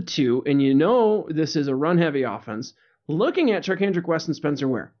looking at the two, and this is a run-heavy offense. Looking at Charkandrick West and Spencer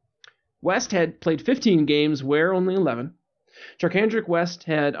Ware. West had played 15 games, Ware only 11. Charkandrick West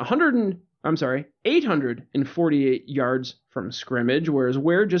had 848 yards from scrimmage, whereas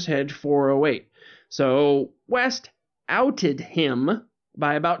Ware just had 408. So West outed him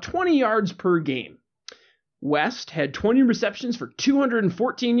by about 20 yards per game. West had 20 receptions for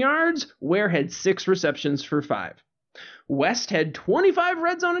 214 yards. Ware had 6 receptions for 5. West had 25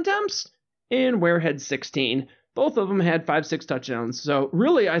 red zone attempts, and Ware had 16. Both of them had 5-6 touchdowns. So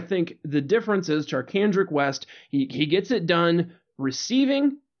really, I think the difference is Charkandrick West, he gets it done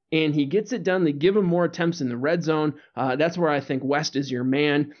receiving, and he gets it done. They give him more attempts in the red zone. That's where I think West is your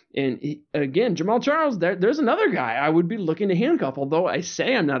man. And again, Jamal Charles, there's another guy I would be looking to handcuff, although I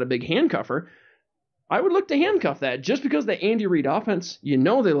say I'm not a big handcuffer. I would look to handcuff that just because the Andy Reid offense, they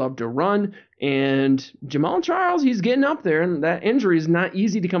love to run. And Jamal Charles, he's getting up there, and that injury is not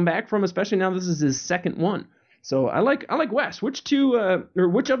easy to come back from, especially now this is his second one. So I like West. Which of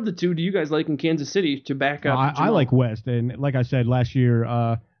the two do you guys like in Kansas City to back up? I like West, and like I said last year,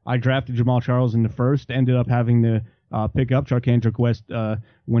 I drafted Jamal Charles in the first. Ended up having to pick up Charkandrick West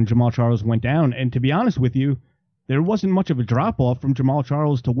when Jamal Charles went down. And to be honest with you, there wasn't much of a drop off from Jamal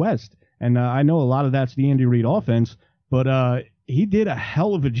Charles to West. And I know a lot of that's the Andy Reid offense, but he did a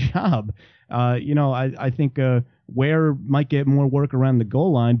hell of a job. I think Ware might get more work around the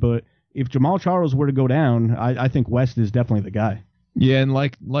goal line, but if Jamal Charles were to go down, I think West is definitely the guy. Yeah, and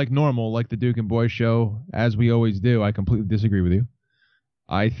like normal, like the Duke and Boy show, as we always do, I completely disagree with you.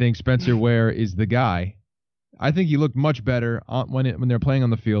 I think Spencer Ware is the guy. I think he looked much better when they're playing on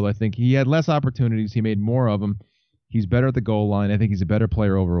the field. I think he had less opportunities. He made more of them. He's better at the goal line. I think he's a better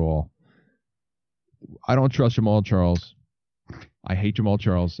player overall. I don't trust Jamal Charles. I hate Jamal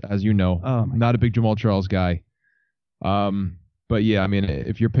Charles, as you know. Not a big Jamal Charles guy. But yeah, I mean,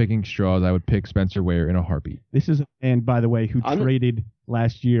 if you're picking straws, I would pick Spencer Ware in a heartbeat. This is a man, by the way, who traded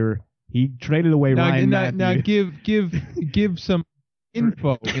last year. He traded away Ryan Matthews. Now give some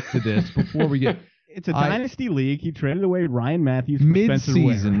info into this before we get. It's a dynasty league. He traded away Ryan Matthews for Spencer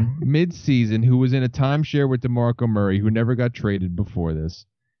Ware. Mid-season, who was in a timeshare with DeMarco Murray, who never got traded before this.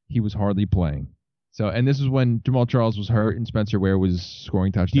 He was hardly playing. So, and this is when Jamal Charles was hurt and Spencer Ware was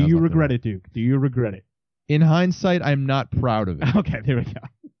scoring touchdowns. Do you regret it, Duke? Do you regret it? In hindsight, I'm not proud of it. Okay, there we go.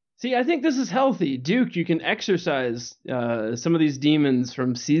 See, I think this is healthy. Duke, you can exercise some of these demons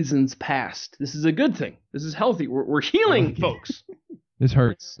from seasons past. This is a good thing. This is healthy. We're healing, folks. This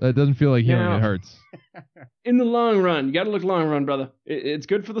hurts. It doesn't feel like healing. It hurts. In the long run, you got to look long run, brother. It's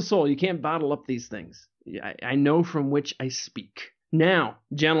good for the soul. You can't bottle up these things. I know from which I speak. Now,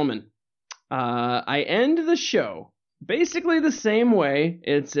 gentlemen, I end the show basically the same way.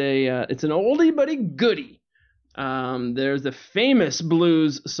 It's an oldie but a goodie. There's the famous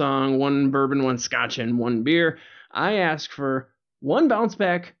blues song, one bourbon, one scotch, and one beer. I ask for one bounce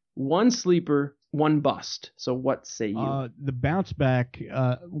back, one sleeper, one bust. So what say you? The bounce back,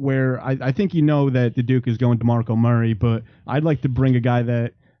 where I think that the Duke is going to DeMarco Murray, but I'd like to bring a guy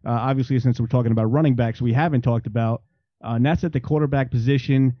that, obviously, since we're talking about running backs, we haven't talked about, and that's at the quarterback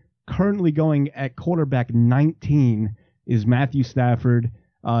position. Currently going at quarterback 19 is Matthew Stafford.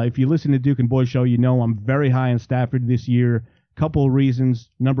 If you listen to Duke and Boy Show, I'm very high on Stafford this year. Couple of reasons.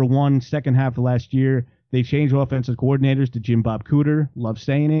 Number one, second half of last year, they changed offensive coordinators to Jim Bob Cooter. Love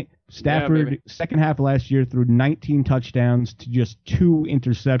saying it. Stafford, second half of last year, threw 19 touchdowns to just 2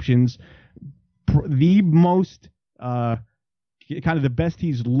 interceptions. The most, kind of the best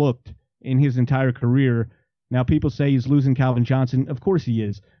he's looked in his entire career. Now, people say he's losing Calvin Johnson. Of course he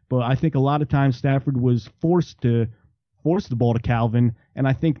is. But I think a lot of times Stafford was forced to force the ball to Calvin, and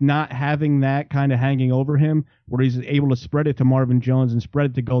I think not having that kind of hanging over him, where he's able to spread it to Marvin Jones and spread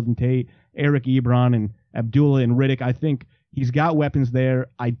it to Golden Tate, Eric Ebron, and Abdullah and Riddick, I think he's got weapons there.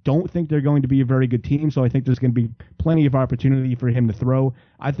 I don't think they're going to be a very good team, so I think there's going to be plenty of opportunity for him to throw.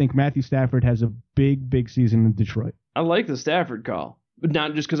 I think Matthew Stafford has a big, big season in Detroit. I like the Stafford call, but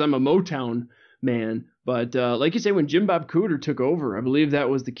not just because I'm a Motown man, but like you say, when Jim Bob Cooter took over, I believe that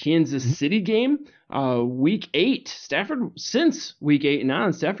was the Kansas City game, week 8. Stafford, since week 8 and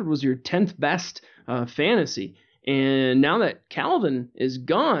on, Stafford was your 10th best fantasy. And now that Calvin is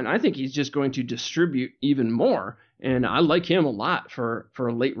gone, I think he's just going to distribute even more. And I like him a lot for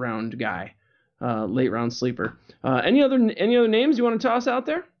a late round guy, late round sleeper. Any other names you want to toss out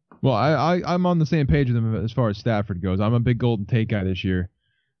there? Well, I'm on the same page with him as far as Stafford goes. I'm a big Golden Tate guy this year.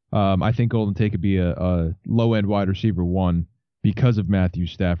 I think Golden Tate could be a low-end wide receiver 1 because of Matthew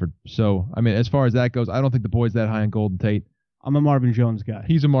Stafford. So, I mean, as far as that goes, I don't think the boy's that high on Golden Tate. I'm a Marvin Jones guy.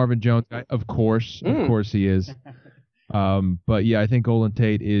 He's a Marvin Jones guy, of course. Of course he is. But yeah, I think Golden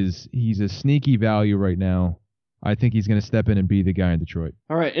Tate he's a sneaky value right now. I think he's going to step in and be the guy in Detroit.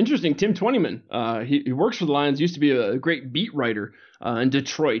 All right, interesting. Tim Twentyman, he works for the Lions, used to be a great beat writer in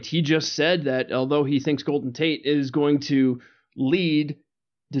Detroit. He just said that although he thinks Golden Tate is going to lead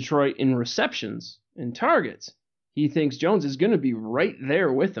Detroit in receptions and targets, he thinks Jones is going to be right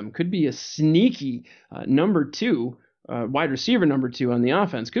there with him. Could be a sneaky number 2, wide receiver number 2 on the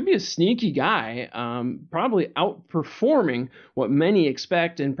offense. Could be a sneaky guy, probably outperforming what many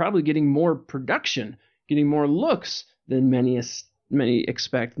expect and probably getting more production, getting more looks than many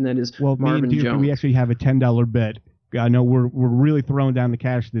expect, and that is Marvin me and Duke, Jones. We actually have a $10 bet. I know we're really throwing down the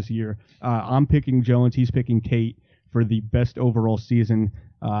cash this year. I'm picking Jones. He's picking Tate for the best overall season.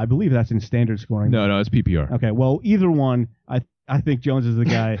 I believe that's in standard scoring. No, it's PPR. Okay, well, either one, I think Jones is the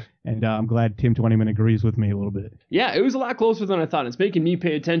guy, and I'm glad Tim Twentyman agrees with me a little bit. Yeah, it was a lot closer than I thought. It's making me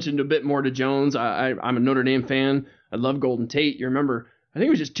pay attention a bit more to Jones. I'm a Notre Dame fan. I love Golden Tate. You remember, I think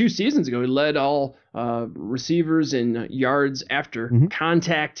it was just 2 seasons ago, he led all receivers in yards after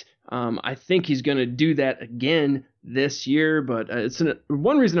contact. I think he's going to do that again this year, but it's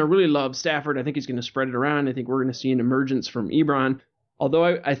one reason I really love Stafford. I think he's going to spread it around. I think we're going to see an emergence from Ebron. Although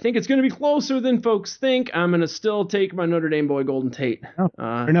I think it's going to be closer than folks think, I'm going to still take my Notre Dame boy Golden Tate.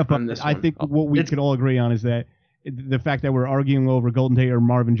 Fair enough. I think what we could all agree on is that the fact that we're arguing over Golden Tate or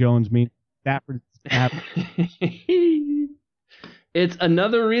Marvin Jones means Stafford. It's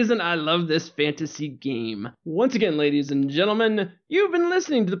another reason I love this fantasy game. Once again, ladies and gentlemen, you've been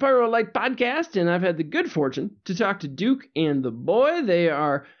listening to the Pyro Light Podcast, and I've had the good fortune to talk to Duke and the boy. They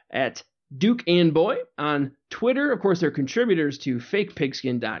are at Duke and Boy on Twitter. Of course, they're contributors to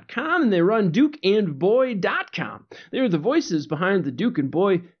fakepigskin.com, and they run dukeandboy.com. They're the voices behind the Duke and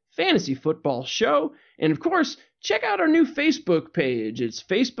Boy Fantasy Football Show. And of course, check out our new Facebook page. It's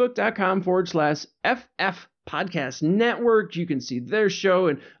facebook.com/FF Podcast Network. You can see their show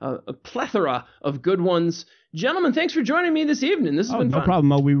and a plethora of good ones. Gentlemen, thanks for joining me this evening. This has been fun. No problem,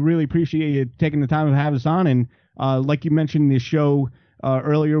 Mo. We really appreciate you taking the time to have us on. And like you mentioned in the show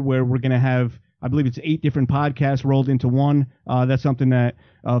earlier, where we're going to have, I believe it's 8 different podcasts rolled into one. That's something that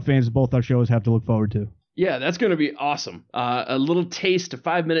fans of both our shows have to look forward to. Yeah, that's going to be awesome. A little taste, a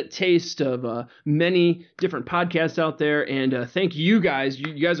 5-minute taste of many different podcasts out there. And thank you guys.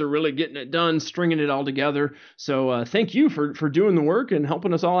 You guys are really getting it done, stringing it all together. So thank you for doing the work and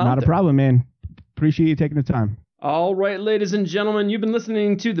helping us all out. Not a problem, man. Appreciate you taking the time. All right, ladies and gentlemen, you've been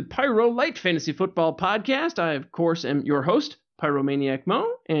listening to the Pyro Light Fantasy Football Podcast. I, of course, am your host, Pyromaniac Mo.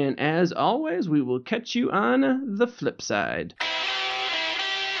 And as always, we will catch you on the flip side.